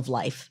game of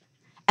life,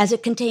 as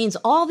it contains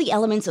all the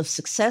elements of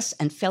success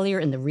and failure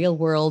in the real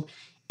world,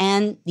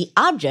 and the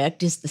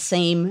object is the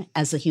same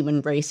as the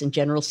human race in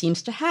general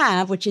seems to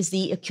have, which is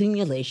the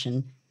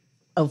accumulation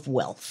of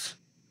wealth.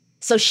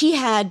 So she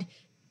had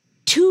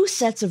two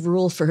sets of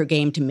rules for her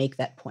game to make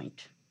that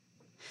point.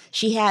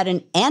 She had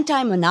an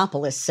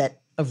anti-monopolist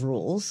set of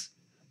rules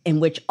in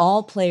which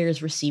all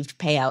players received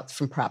payouts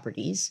from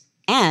properties,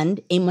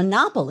 and a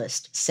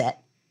monopolist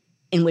set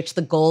in which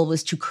the goal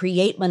was to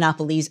create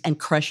monopolies and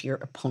crush your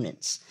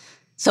opponents.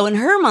 So in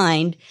her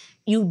mind,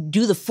 you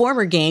do the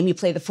former game, you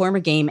play the former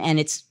game, and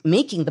it's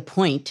making the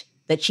point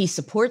that she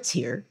supports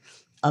here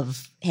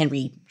of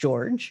Henry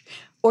George,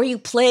 or you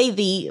play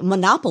the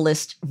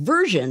monopolist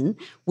version,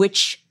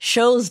 which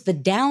shows the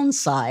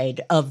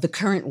downside of the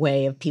current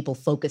way of people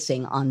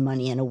focusing on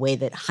money in a way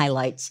that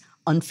highlights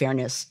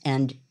unfairness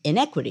and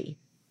inequity.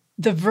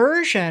 The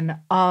version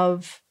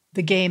of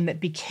the game that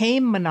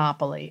became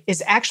Monopoly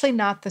is actually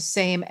not the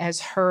same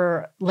as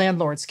her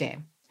Landlord's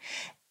Game.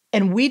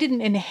 And we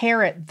didn't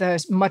inherit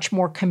the much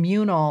more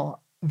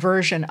communal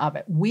version of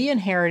it. We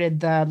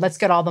inherited the let's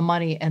get all the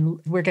money and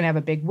we're going to have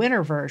a big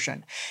winner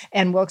version.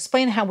 And we'll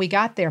explain how we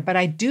got there. But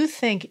I do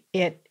think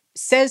it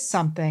says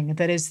something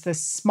that is the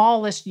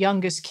smallest,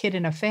 youngest kid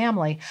in a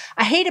family.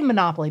 I hated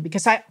Monopoly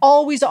because I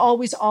always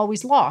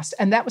lost.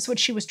 And that was what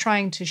she was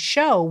trying to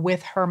show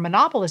with her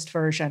monopolist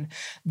version,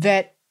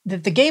 that the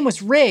game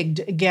was rigged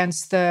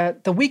against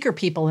the weaker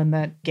people in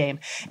the game.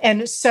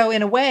 And so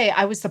in a way,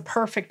 I was the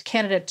perfect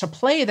candidate to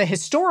play the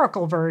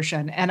historical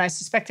version. And I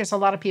suspect there's a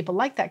lot of people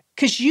like that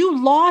because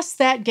you lost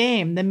that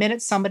game the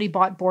minute somebody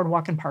bought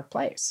Boardwalk and Park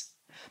Place.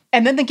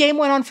 And then the game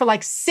went on for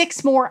like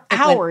 6 more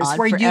hours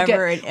where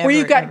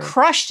you got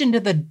crushed into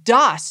the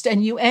dust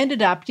and you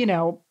ended up,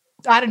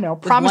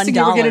 promising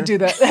you were going to do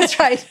the, that's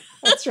right.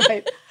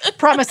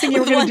 Promising you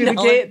were going to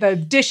do the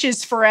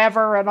dishes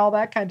forever and all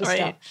that kind of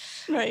stuff.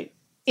 Right.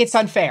 It's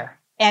unfair.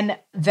 And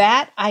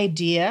that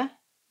idea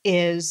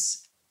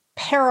is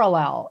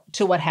parallel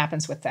to what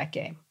happens with that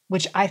game,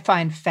 which I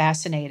find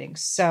fascinating.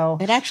 So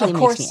it actually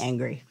makes me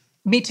angry.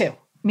 Me too,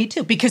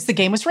 because the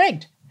game was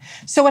rigged.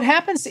 So what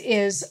happens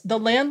is the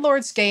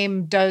Landlord's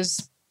Game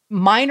does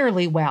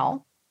minorly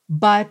well,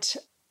 but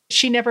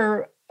she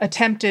never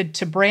attempted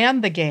to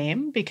brand the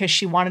game because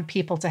she wanted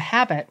people to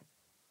have it.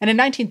 And in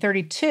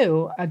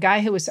 1932, a guy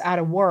who was out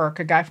of work,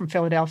 a guy from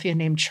Philadelphia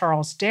named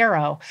Charles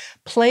Darrow,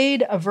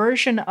 played a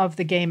version of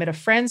the game at a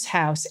friend's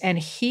house, and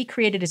he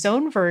created his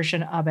own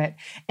version of it.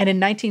 And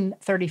in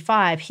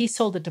 1935, he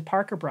sold it to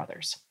Parker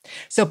Brothers.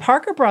 So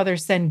Parker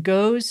Brothers then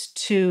goes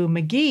to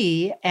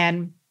McGee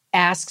and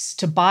asks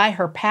to buy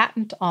her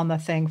patent on the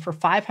thing for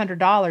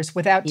 $500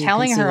 without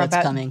telling her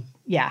about coming.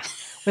 Yeah.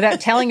 Without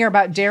telling her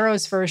about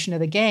Darrow's version of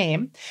the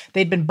game.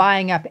 They'd been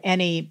buying up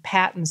any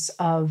patents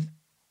of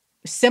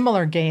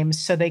similar games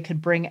so they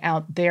could bring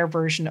out their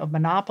version of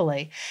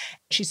Monopoly.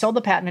 She sold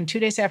the patent, and 2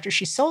 days after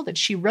she sold it,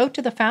 she wrote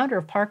to the founder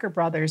of Parker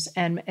Brothers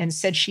and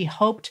said she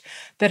hoped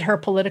that her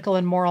political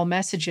and moral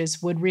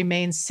messages would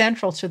remain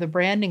central to the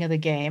branding of the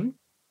game.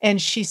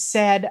 And she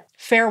said,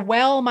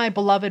 "Farewell, my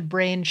beloved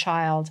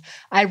brainchild.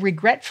 I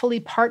regretfully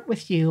part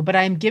with you, but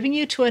I am giving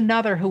you to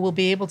another who will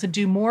be able to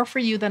do more for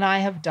you than I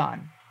have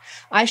done.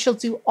 I shall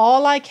do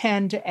all I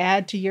can to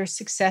add to your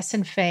success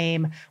and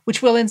fame,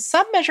 which will in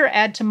some measure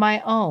add to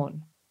my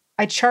own.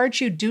 I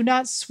charge you, do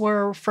not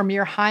swerve from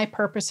your high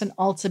purpose and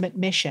ultimate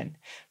mission.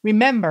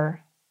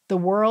 Remember, the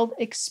world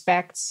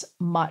expects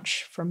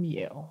much from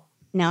you."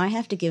 Now I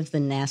have to give the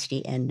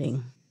nasty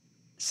ending.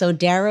 So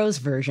Darrow's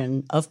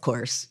version, of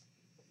course,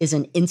 is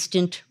an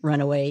instant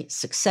runaway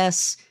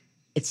success.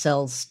 It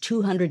sells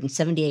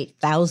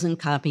 278,000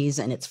 copies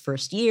in its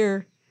first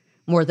year,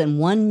 more than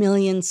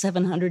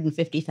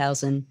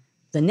 1,750,000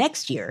 the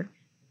next year.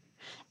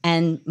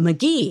 And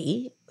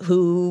McGee,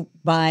 who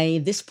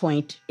by this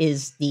point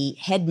is the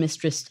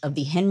headmistress of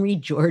the Henry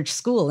George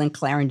School in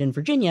Clarendon,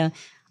 Virginia,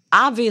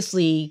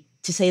 obviously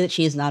to say that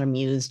she is not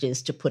amused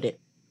is to put it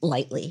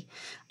lightly.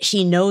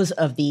 She knows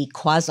of the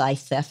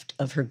quasi-theft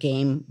of her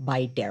game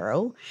by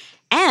Darrow.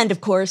 And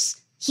of course,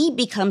 he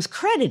becomes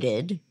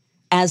credited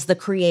as the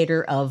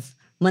creator of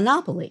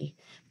Monopoly.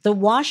 The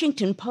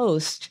Washington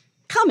Post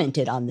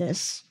commented on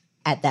this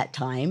at that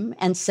time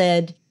and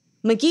said,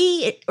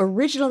 McGee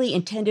originally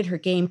intended her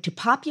game to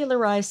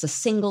popularize the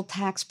single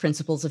tax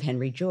principles of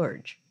Henry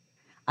George.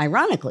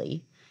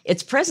 Ironically,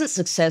 its present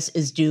success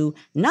is due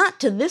not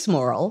to this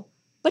moral,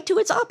 but to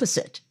its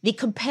opposite, the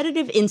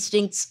competitive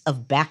instincts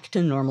of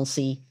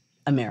back-to-normalcy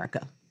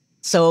America.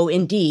 So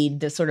indeed,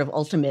 the sort of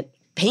ultimate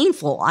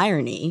painful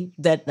irony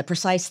that the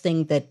precise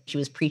thing that she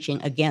was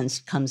preaching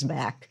against comes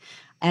back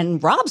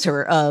and robs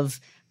her of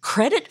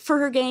credit for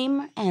her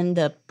game and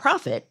the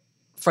profit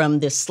from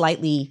this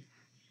slightly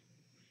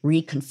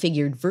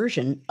reconfigured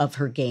version of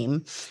her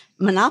game.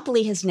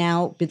 Monopoly has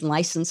now been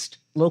licensed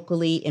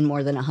locally in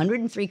more than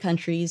 103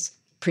 countries,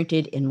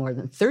 printed in more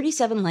than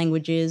 37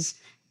 languages,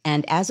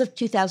 and as of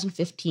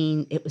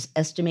 2015, it was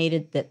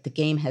estimated that the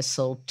game has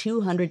sold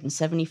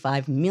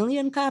 275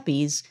 million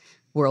copies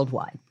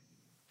worldwide.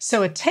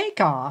 So a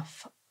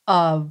takeoff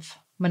of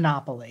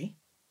Monopoly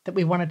that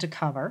we wanted to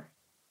cover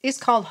is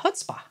called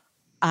Chutzpah.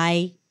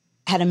 I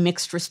had a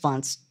mixed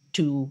response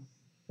to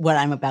what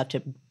I'm about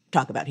to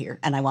talk about here,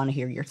 and I want to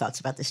hear your thoughts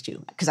about this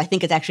too, because I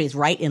think it actually is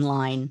right in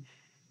line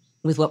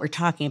with what we're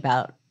talking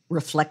about,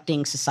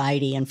 reflecting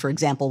society and, for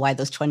example, why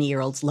those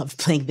 20-year-olds loved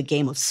playing the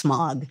game of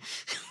Smog,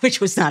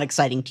 which was not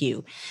exciting to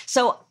you.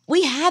 So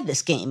we had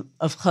this game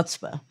of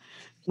Chutzpah,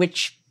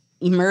 which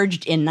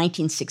emerged in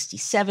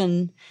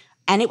 1967,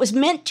 and it was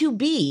meant to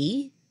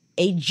be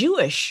a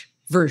Jewish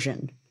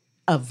version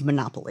of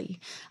Monopoly.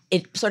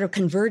 It sort of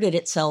converted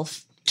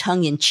itself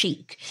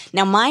tongue-in-cheek.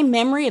 Now, my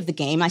memory of the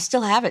game, I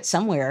still have it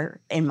somewhere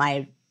in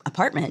my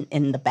apartment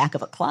in the back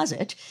of a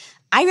closet.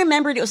 I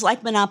remembered it was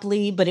like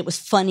Monopoly, but it was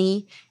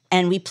funny,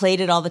 and we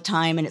played it all the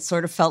time, and it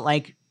sort of felt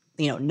like,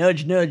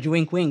 nudge, nudge,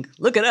 wink, wink.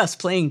 Look at us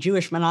playing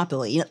Jewish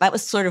Monopoly. That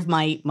was sort of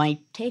my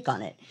take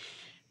on it.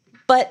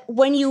 But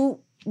when you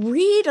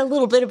read a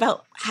little bit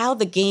about how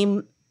the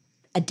game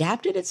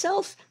adapted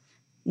itself,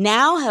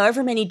 now,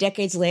 however many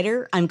decades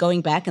later, I'm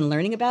going back and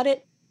learning about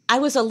it, I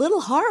was a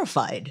little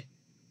horrified.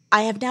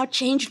 I have now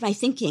changed my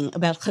thinking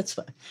about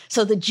Chutzpah.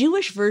 So the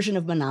Jewish version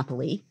of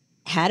Monopoly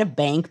had a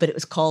bank, but it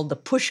was called the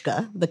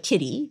Pushka, the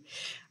kitty.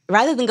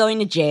 Rather than going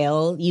to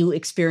jail, you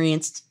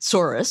experienced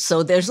Soros.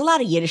 So there's a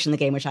lot of Yiddish in the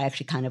game, which I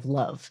actually kind of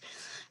love.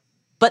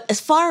 But as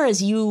far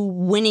as you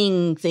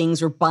winning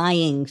things or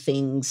buying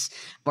things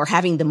or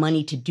having the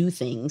money to do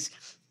things,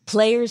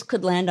 players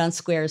could land on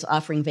squares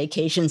offering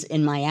vacations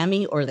in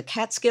Miami or the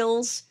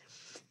Catskills,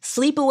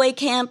 sleepaway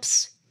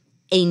camps,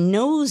 a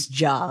nose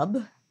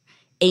job,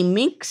 a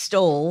mink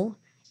stole,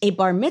 a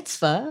bar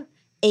mitzvah,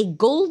 a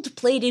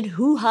gold-plated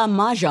hoo-ha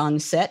mahjong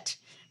set,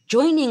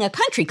 joining a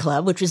country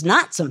club, which was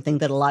not something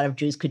that a lot of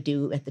Jews could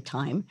do at the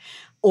time,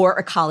 or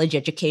a college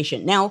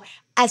education. Now,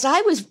 as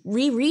I was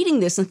rereading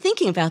this and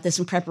thinking about this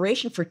in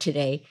preparation for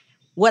today,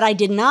 what I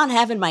did not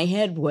have in my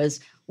head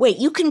was, wait,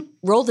 you can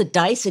roll the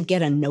dice and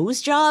get a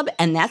nose job,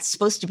 and that's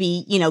supposed to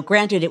be,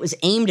 granted it was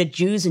aimed at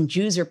Jews and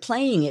Jews are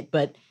playing it,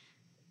 but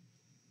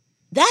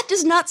that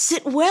does not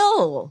sit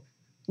well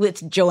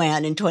with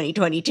Joanne in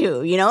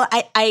 2022.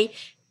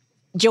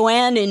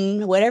 Joanne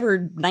in whatever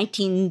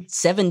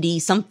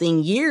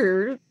 1970-something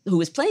year who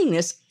was playing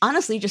this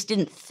honestly just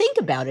didn't think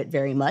about it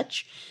very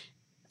much.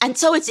 And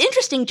so it's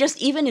interesting, just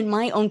even in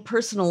my own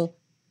personal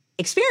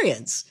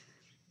experience,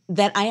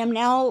 that I am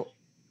now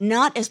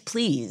not as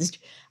pleased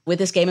with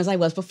this game as I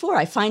was before.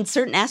 I find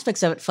certain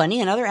aspects of it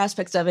funny and other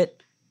aspects of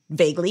it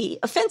vaguely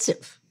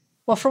offensive.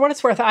 Well, for what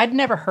it's worth, I'd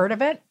never heard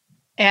of it.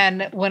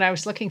 And when I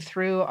was looking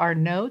through our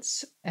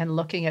notes and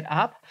looking it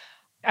up,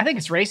 I think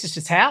it's racist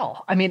as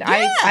hell. I mean,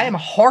 yeah. I am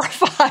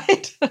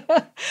horrified.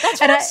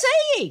 That's what I'm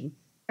saying.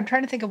 I'm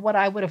trying to think of what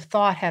I would have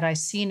thought had I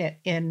seen it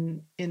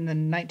in the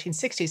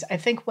 1960s. I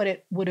think what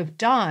it would have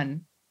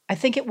done, I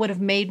think it would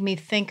have made me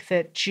think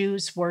that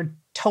Jews were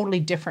totally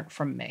different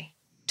from me.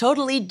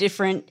 Totally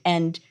different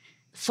and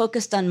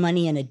focused on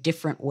money in a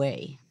different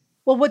way.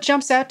 Well, what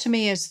jumps out to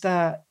me is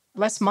the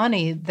less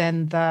money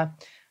than the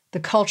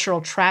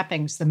cultural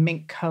trappings, the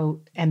mink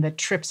coat and the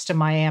trips to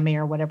Miami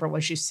or whatever it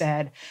was you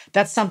said.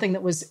 That's something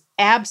that was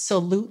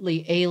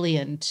absolutely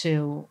alien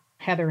to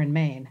Heather in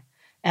Maine.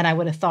 And I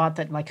would have thought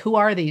that, who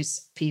are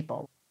these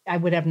people? I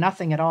would have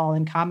nothing at all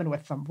in common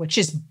with them, which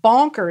is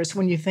bonkers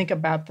when you think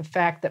about the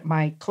fact that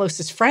my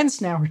closest friends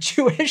now are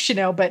Jewish,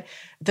 but at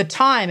the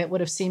time it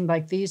would have seemed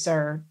like these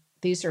are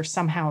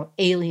somehow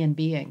alien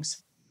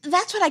beings.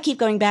 That's what I keep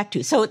going back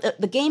to. So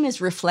the game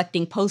is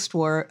reflecting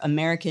post-war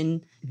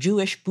American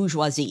Jewish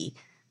bourgeoisie.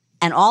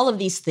 And all of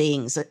these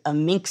things, a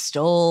mink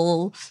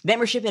stole,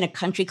 membership in a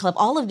country club,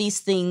 all of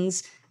these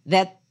things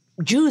that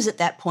Jews at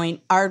that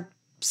point are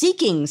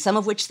seeking, some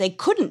of which they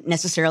couldn't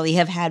necessarily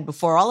have had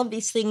before. All of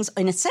these things,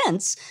 in a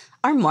sense,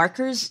 are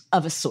markers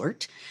of a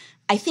sort.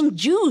 I think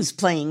Jews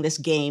playing this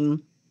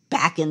game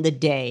back in the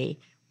day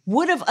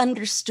would have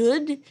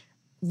understood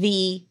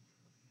the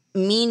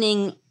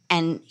meaning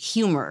and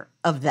humor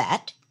of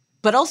that,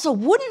 but also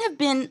wouldn't have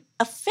been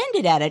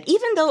offended at it,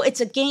 even though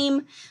it's a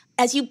game,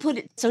 as you put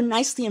it so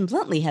nicely and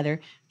bluntly,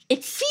 Heather,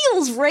 it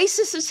feels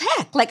racist as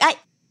heck. I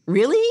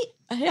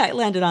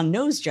landed on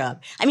nose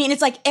job. I mean,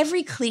 it's like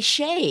every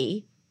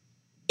cliche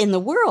in the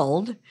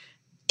world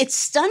it's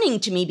stunning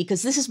to me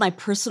because this is my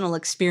personal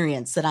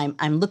experience that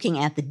I'm looking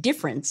at the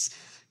difference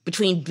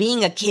between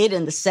being a kid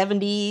in the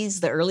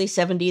 70s, the early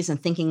 70s, and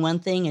thinking one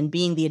thing, and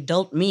being the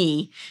adult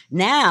me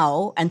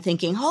now and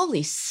thinking,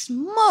 holy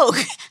smoke,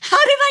 how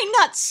did I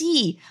not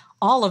see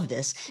all of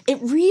this? It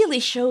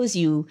really shows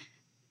you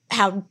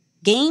how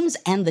games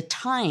and the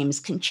times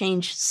can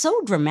change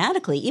so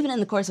dramatically, even in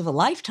the course of a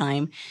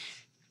lifetime,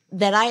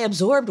 that I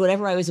absorbed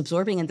whatever I was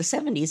absorbing in the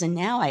 70s, and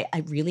now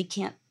I really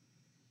can't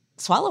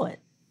swallow it.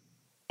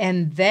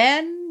 And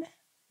then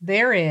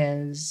there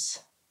is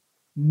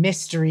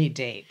Mystery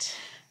Date.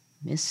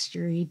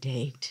 Mystery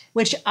Date.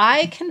 Which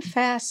I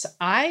confess,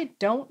 I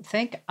don't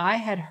think I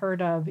had heard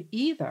of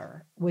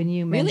either when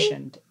you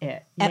mentioned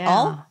it. At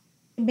all?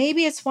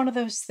 Maybe it's one of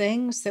those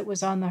things that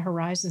was on the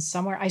horizon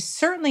somewhere. I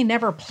certainly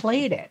never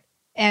played it.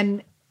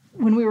 And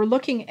when we were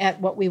looking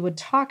at what we would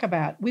talk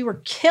about, we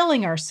were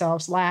killing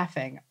ourselves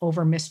laughing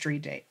over Mystery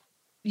Date.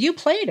 You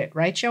played it,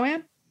 right,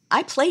 Joanne?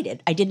 I played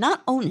it. I did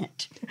not own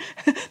it.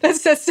 That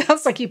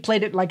sounds like you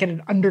played it like in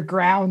an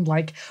underground,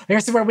 like,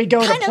 here's where we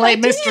go to play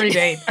Mystery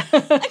Date. I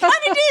kind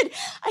of did.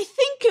 I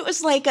think it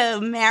was like a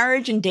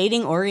marriage and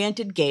dating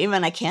oriented game,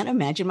 and I can't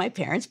imagine my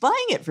parents buying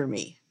it for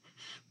me.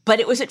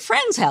 But it was at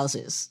friends'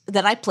 houses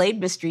that I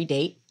played Mystery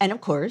Date. And of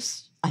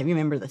course, I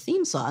remember the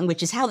theme song,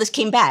 which is how this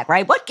came back,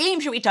 right? What game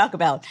should we talk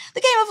about?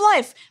 The game of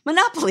life,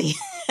 Monopoly.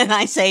 And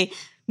I say,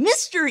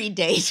 Mystery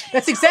Date.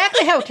 That's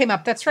exactly how it came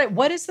up. That's right.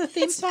 What is the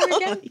theme song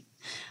again?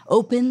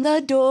 Open the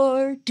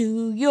door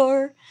to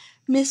your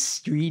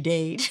mystery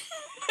date.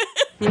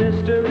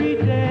 Mystery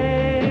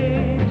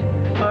date,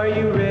 are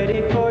you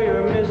ready for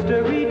your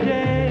mystery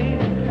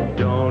date?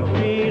 Don't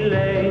be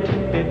late,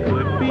 it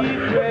could be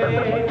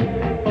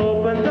great.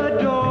 Open the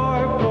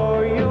door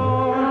for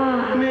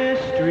your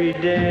mystery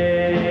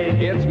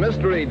date. It's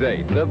Mystery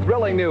Date, the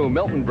thrilling new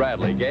Milton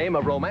Bradley game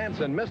of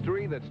romance and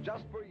mystery that's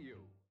just for you.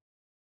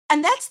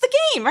 And that's the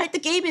game, right? The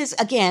game is,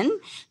 again,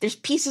 there's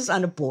pieces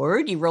on a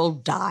board. You roll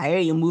die,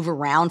 you move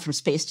around from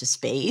space to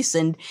space.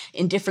 And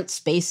in different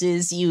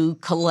spaces, you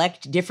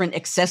collect different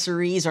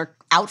accessories or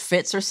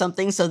outfits or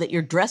something so that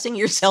you're dressing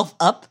yourself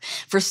up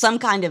for some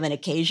kind of an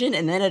occasion.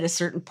 And then at a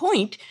certain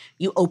point,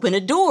 you open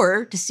a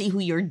door to see who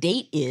your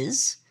date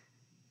is.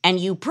 And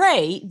you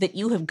pray that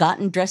you have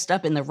gotten dressed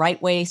up in the right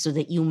way so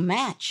that you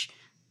match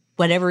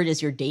whatever it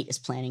is your date is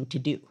planning to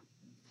do.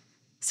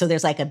 So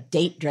there's like a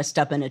date dressed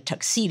up in a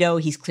tuxedo.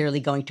 He's clearly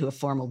going to a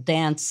formal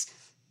dance.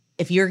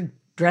 If you're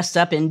dressed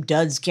up in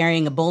duds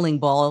carrying a bowling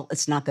ball,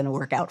 it's not going to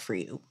work out for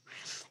you.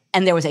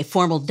 And there was a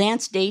formal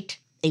dance date,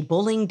 a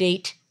bowling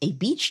date, a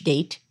beach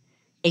date,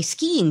 a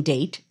skiing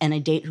date, and a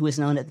date who was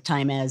known at the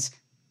time as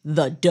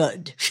the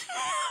Dud.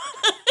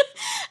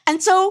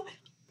 And so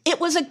it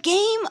was a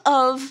game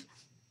of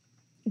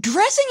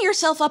dressing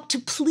yourself up to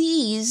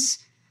please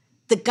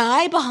the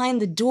guy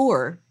behind the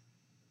door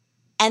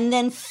and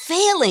then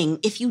failing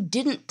if you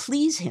didn't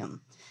please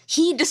him.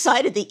 He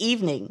decided the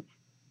evening,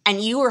 and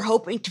you were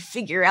hoping to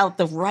figure out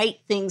the right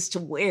things to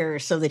wear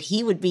so that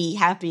he would be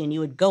happy and you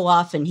would go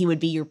off and he would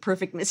be your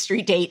perfect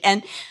mystery date.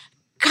 And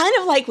kind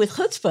of like with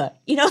chutzpah,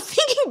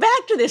 thinking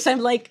back to this,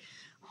 I'm like,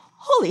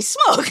 holy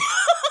smoke.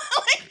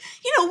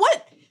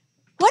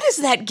 What is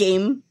that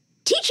game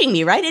teaching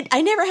me, right?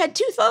 I never had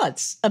two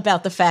thoughts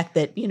about the fact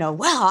that, you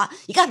got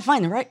to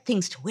find the right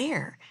things to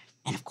wear.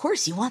 And of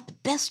course, you want the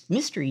best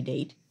mystery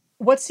date.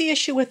 What's the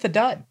issue with the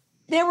Dud?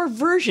 There were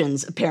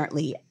versions,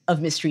 apparently,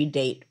 of Mystery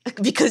Date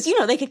because,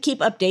 they could keep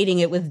updating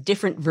it with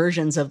different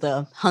versions of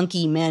the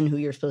hunky men who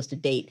you're supposed to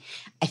date.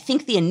 I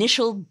think the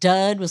initial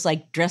Dud was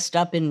like dressed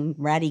up in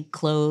ratty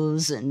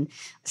clothes and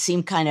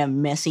seemed kind of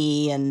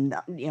messy and,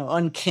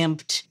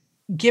 unkempt.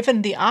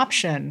 Given the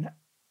option,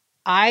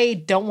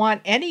 I don't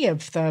want any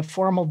of the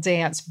formal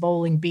dance,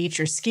 bowling,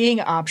 beach, or skiing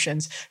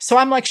options. So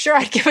I'm like, sure,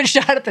 I'd give a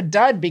shot at the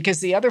Dud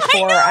because the other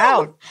four are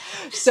out.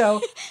 So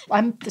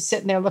I'm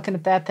sitting there looking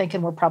at that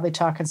thinking we're probably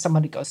talking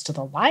somebody goes to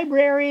the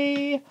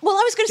library. Well,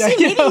 I was going to say,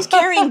 maybe he's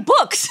carrying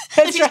books.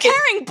 If he's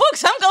carrying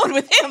books, I'm going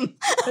with him.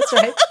 That's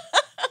right.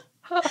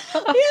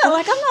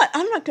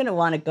 I'm not going to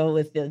want to go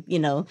with the,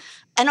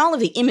 and all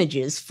of the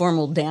images,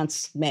 formal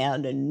dance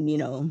man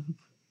and,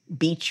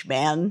 beach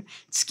man,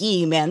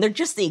 ski man. They're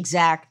just the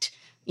exact,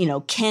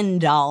 Ken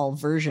doll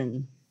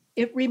version.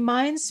 It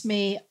reminds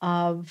me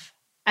of,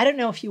 I don't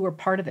know if you were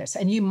part of this,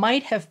 and you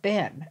might have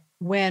been,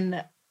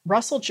 when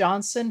Russell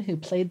Johnson, who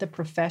played the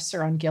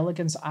professor on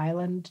Gilligan's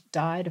Island,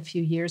 died a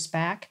few years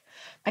back.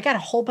 I got a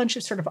whole bunch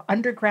of sort of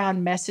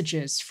underground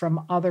messages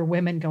from other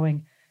women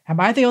going,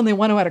 am I the only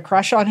one who had a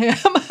crush on him?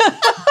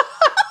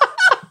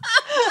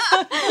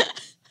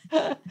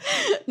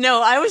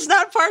 No, I was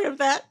not part of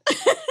that.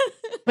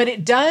 But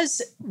it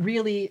does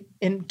really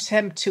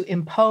attempt to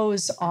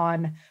impose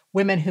on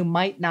women who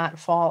might not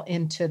fall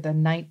into the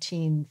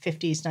 1950s,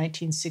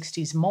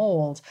 1960s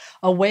mold,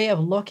 a way of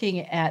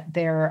looking at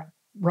their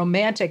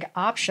romantic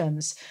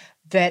options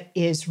that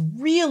is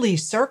really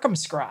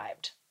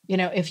circumscribed.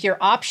 If your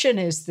option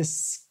is the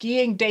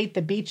skiing date,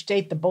 the beach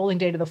date, the bowling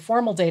date, or the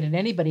formal date, and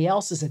anybody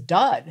else is a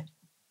dud,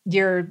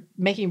 you're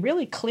making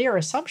really clear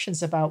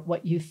assumptions about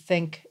what you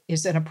think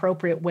is an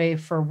appropriate way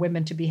for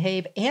women to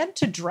behave and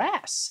to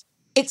dress.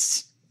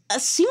 It's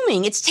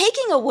assuming, it's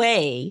taking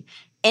away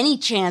any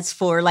chance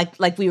for,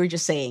 like we were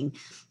just saying,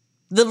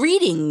 the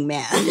reading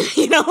man,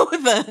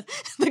 the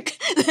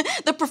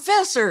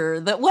professor,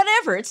 the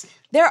whatever.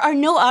 There are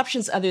no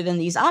options other than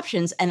these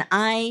options. And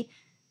I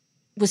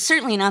was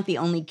certainly not the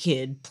only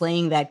kid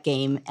playing that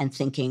game and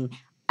thinking,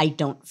 I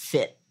don't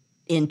fit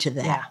into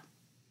that. Yeah.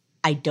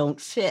 I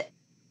don't fit.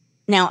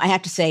 Now, I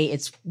have to say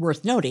it's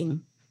worth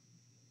noting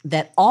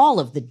that all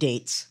of the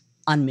dates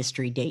on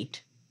Mystery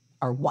Date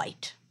are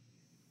white.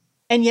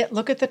 And yet,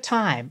 look at the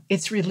time.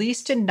 It's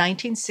released in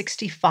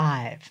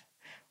 1965,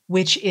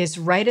 which is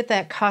right at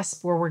that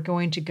cusp where we're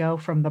going to go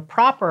from the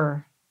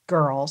proper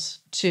girls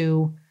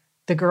to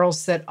the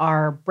girls that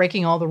are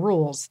breaking all the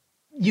rules.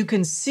 You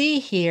can see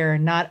here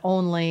not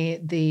only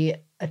the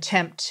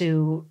attempt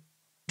to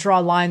draw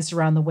lines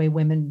around the way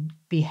women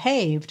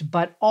behaved,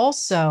 but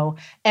also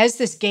as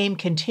this game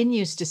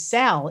continues to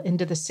sell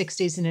into the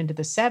 60s and into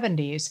the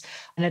 70s,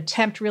 an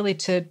attempt really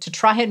to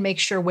try and make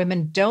sure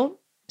women don't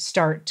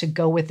start to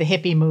go with the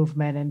hippie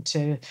movement and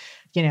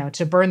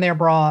to burn their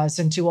bras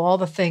and do all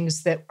the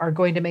things that are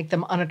going to make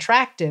them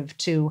unattractive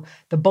to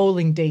the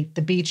bowling date,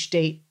 the beach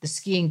date, the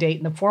skiing date,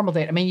 and the formal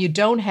date. I mean, you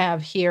don't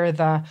have here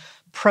the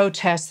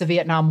protest, the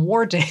Vietnam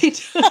War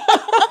date.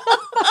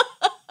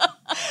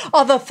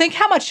 Although think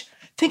how much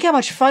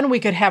fun we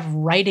could have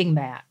writing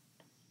that.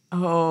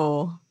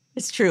 Oh,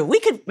 it's true.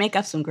 We could make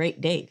up some great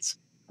dates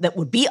that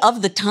would be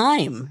of the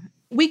time.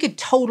 We could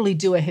totally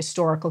do a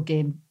historical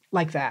game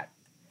like that.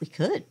 We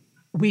could.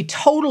 We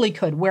totally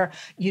could, where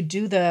you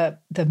do the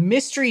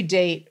mystery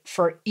date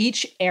for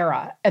each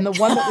era. And the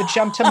one that would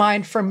jump to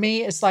mind for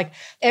me is like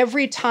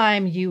every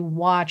time you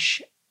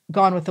watch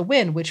Gone with the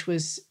Wind, which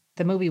was,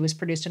 the movie was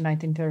produced in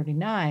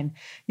 1939,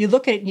 you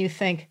look at it and you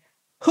think,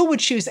 who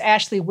would choose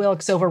Ashley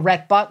Wilkes over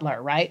Rhett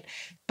Butler, right?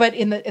 But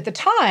at the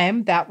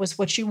time, that was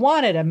what you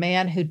wanted, a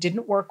man who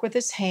didn't work with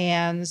his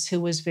hands, who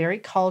was very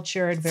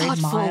cultured, very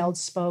Thoughtful.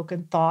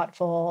 mild-spoken,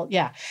 thoughtful.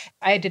 Yeah,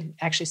 I didn't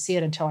actually see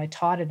it until I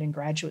taught it in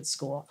graduate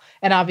school,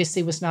 and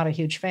obviously was not a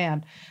huge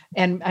fan.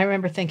 And I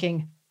remember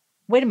thinking,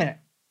 wait a minute,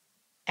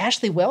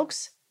 Ashley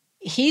Wilkes?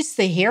 He's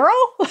the hero?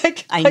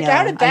 How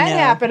did that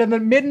happen in the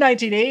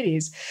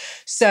mid-1980s?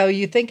 So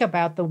you think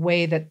about the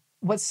way that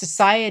what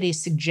society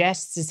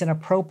suggests is an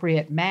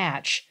appropriate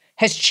match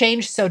has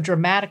changed so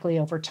dramatically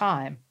over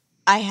time.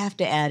 I have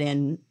to add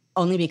in,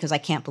 only because I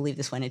can't believe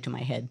this went into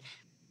my head,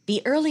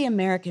 the early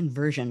American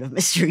version of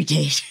Mystery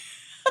Date.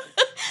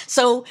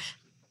 So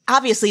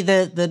obviously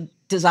the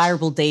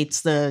desirable dates,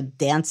 the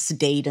dance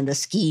date and the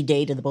ski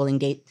date and the bowling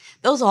date,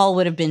 those all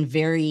would have been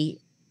very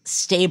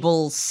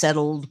stable,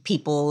 settled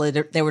people.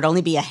 There would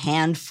only be a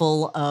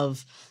handful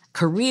of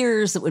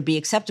careers that would be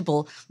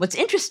acceptable. What's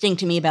interesting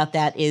to me about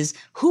that is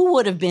who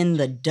would have been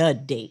the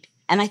dud date?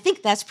 And I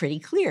think that's pretty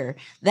clear.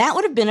 That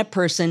would have been a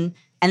person,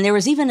 and there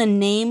was even a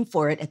name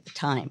for it at the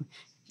time.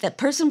 That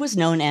person was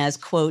known as,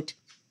 quote,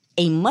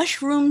 a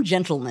mushroom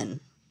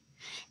gentleman.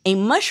 A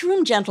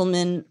mushroom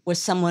gentleman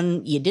was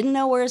someone you didn't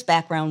know where his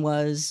background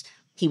was.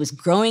 He was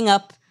growing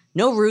up,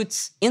 no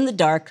roots, in the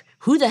dark.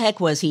 Who the heck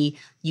was he?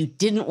 You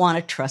didn't want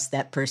to trust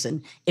that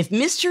person. If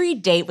Mystery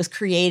Date was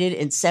created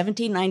in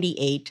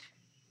 1798,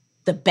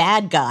 the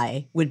bad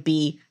guy would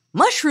be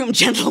Mushroom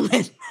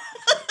Gentleman.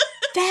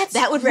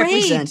 That would great.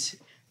 represent.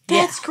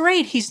 That's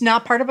great. He's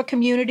not part of a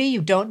community.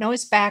 You don't know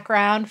his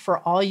background. For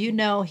all you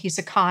know, he's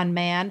a con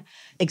man.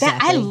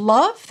 Exactly. I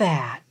love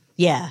that.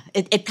 Yeah,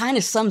 it kind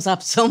of sums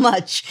up so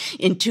much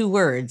in 2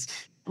 words.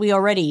 We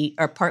already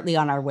are partly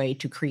on our way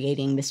to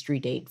creating Mystery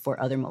Date for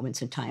other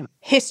moments in time.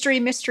 History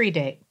Mystery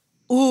Date.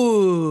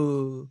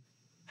 Ooh.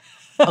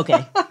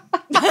 Okay.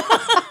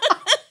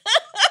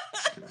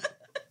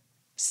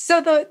 So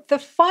the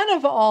fun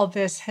of all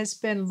this has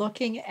been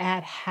looking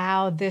at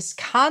how this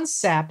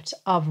concept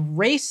of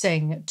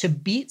racing to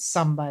beat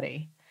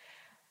somebody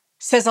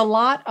says a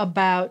lot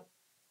about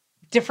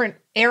different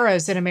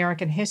eras in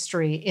American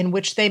history in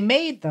which they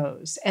made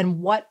those and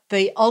what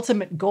the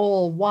ultimate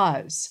goal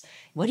was.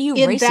 What are you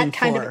in racing that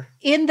kind for?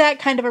 In that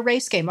kind of a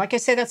race game. Like I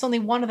say, that's only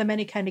one of the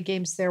many kind of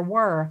games there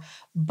were.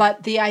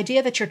 But the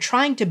idea that you're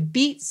trying to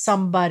beat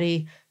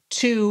somebody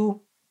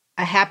to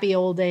a happy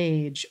old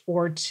age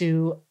or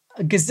to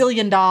 $1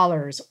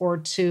 gazillion or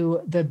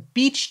to the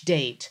beach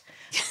date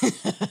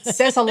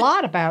says a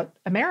lot about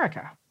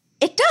America.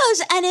 It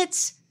does, and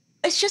it's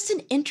just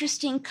an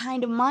interesting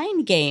kind of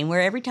mind game where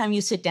every time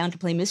you sit down to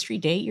play Mystery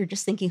Date, you're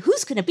just thinking,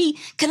 who's going to be?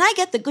 Can I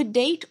get the good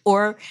date?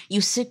 Or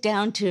you sit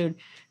down to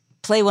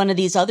play one of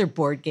these other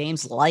board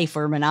games, Life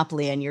or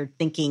Monopoly, and you're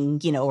thinking,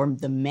 or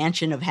the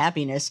Mansion of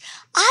Happiness.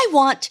 I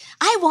want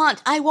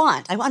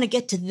to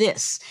get to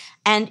this.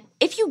 And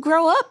if you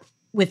grow up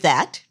with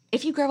that,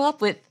 if you grow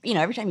up with,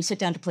 every time you sit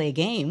down to play a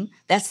game,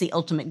 that's the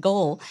ultimate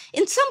goal,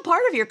 in some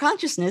part of your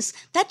consciousness,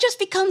 that just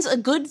becomes a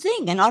good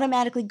thing, an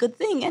automatically good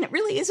thing. And it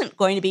really isn't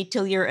going to be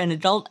till you're an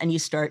adult and you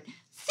start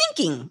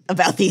thinking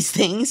about these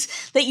things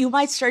that you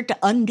might start to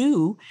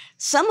undo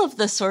some of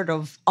the sort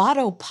of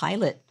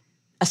autopilot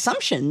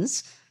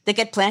assumptions that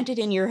get planted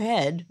in your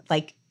head,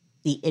 like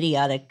the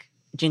idiotic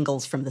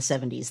jingles from the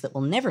 70s that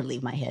will never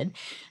leave my head,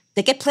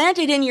 that get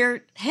planted in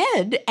your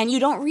head and you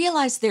don't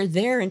realize they're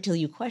there until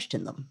you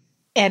question them.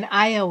 And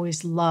I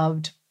always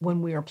loved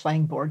when we were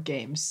playing board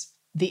games,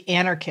 the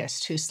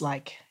anarchist who's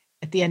like,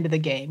 at the end of the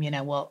game,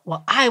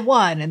 well, I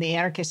won. And the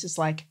anarchist is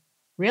like,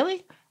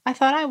 really? I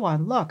thought I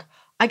won. Look,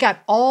 I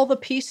got all the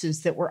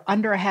pieces that were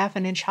under a half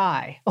an inch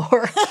high.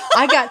 Or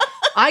I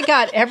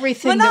got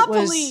everything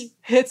Monopoly.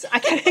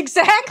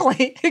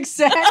 Exactly.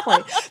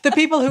 The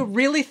people who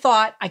really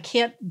thought, I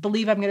can't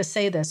believe I'm going to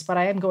say this, but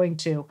I am going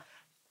to,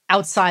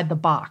 outside the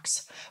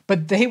box.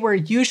 But they were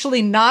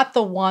usually not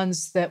the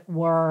ones that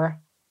were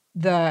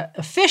the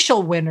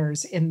official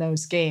winners in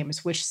those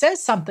games, which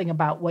says something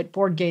about what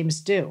board games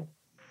do.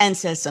 And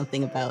says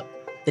something about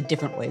the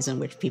different ways in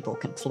which people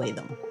can play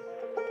them.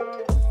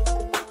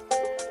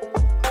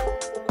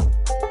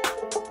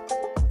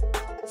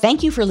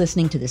 Thank you for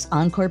listening to this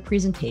encore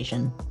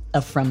presentation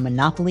of From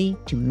Monopoly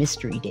to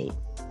Mystery Date.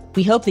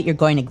 We hope that you're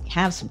going to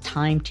have some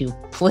time to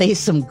play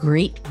some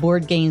great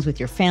board games with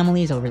your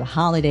families over the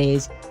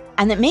holidays,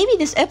 and that maybe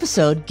this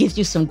episode gives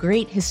you some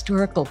great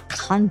historical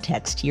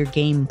context to your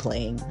game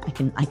playing.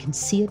 I can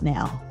see it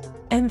now.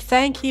 And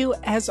thank you,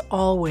 as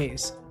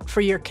always,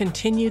 for your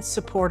continued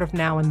support of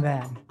Now and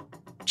Then.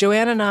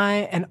 Joanne and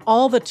I and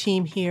all the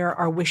team here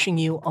are wishing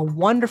you a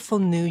wonderful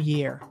new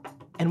year,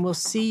 and we'll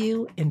see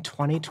you in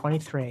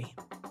 2023.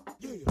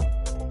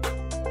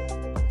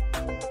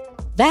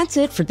 That's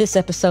it for this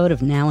episode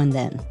of Now and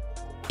Then.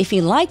 If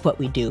you like what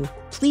we do,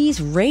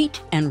 please rate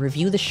and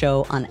review the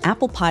show on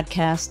Apple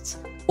Podcasts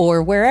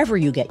or wherever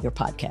you get your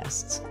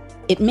podcasts.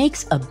 It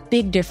makes a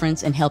big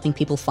difference in helping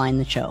people find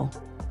the show.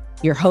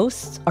 Your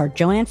hosts are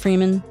Joanne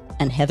Freeman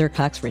and Heather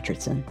Cox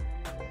Richardson.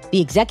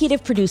 The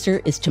executive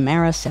producer is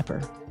Tamara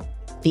Sepper.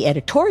 The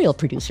editorial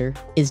producer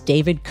is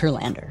David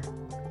Kurlander.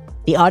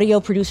 The audio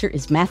producer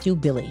is Matthew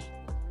Billy.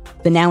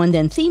 The Now and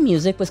Then theme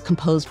music was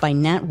composed by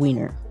Nat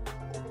Weiner.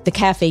 The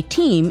Cafe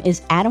team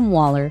is Adam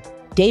Waller,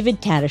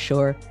 David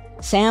Tadashore,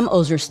 Sam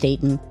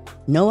Ozer-Staten,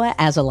 Noah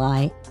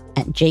Azalai,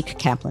 and Jake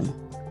Kaplan.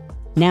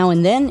 Now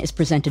and Then is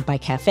presented by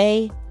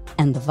Cafe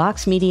and the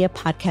Vox Media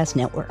Podcast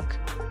Network.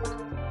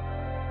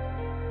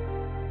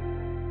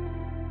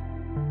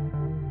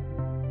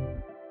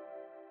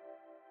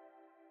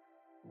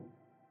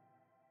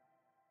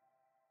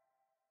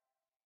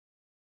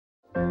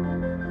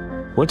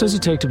 What does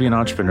it take to be an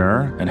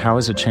entrepreneur, and how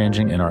is it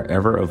changing in our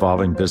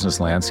ever-evolving business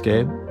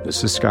landscape?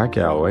 This is Scott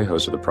Galloway,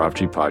 host of the Prop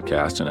G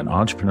podcast and an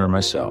entrepreneur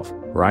myself.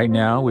 Right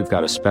now, we've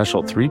got a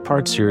special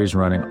 3-part series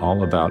running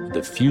all about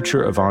the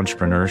future of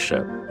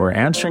entrepreneurship. We're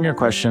answering your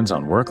questions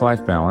on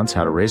work-life balance,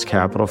 how to raise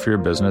capital for your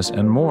business,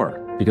 and more.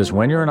 Because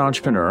when you're an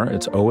entrepreneur,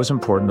 it's always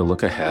important to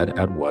look ahead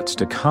at what's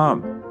to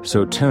come.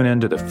 So tune in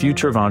to the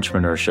Future of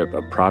Entrepreneurship,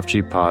 a Prop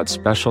G Pod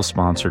special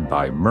sponsored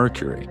by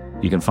Mercury.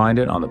 You can find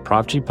it on the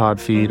Prop G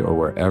Pod feed or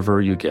wherever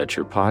you get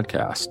your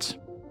podcasts.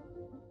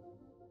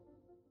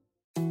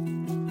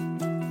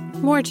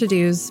 More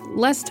to-dos,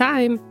 less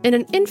time, and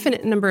an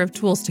infinite number of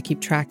tools to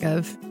keep track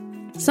of.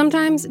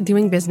 Sometimes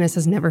doing business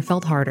has never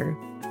felt harder,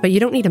 but you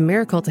don't need a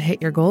miracle to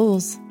hit your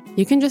goals.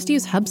 You can just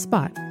use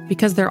HubSpot,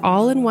 because their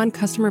all-in-one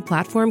customer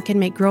platform can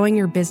make growing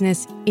your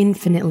business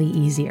infinitely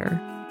easier.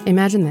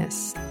 Imagine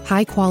this: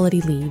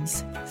 high-quality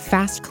leads,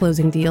 fast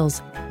closing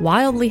deals,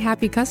 wildly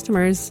happy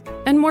customers,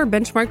 and more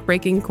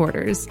benchmark-breaking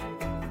quarters.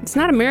 It's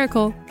not a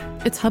miracle,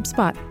 it's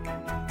HubSpot.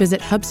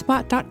 Visit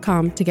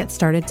HubSpot.com to get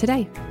started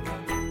today.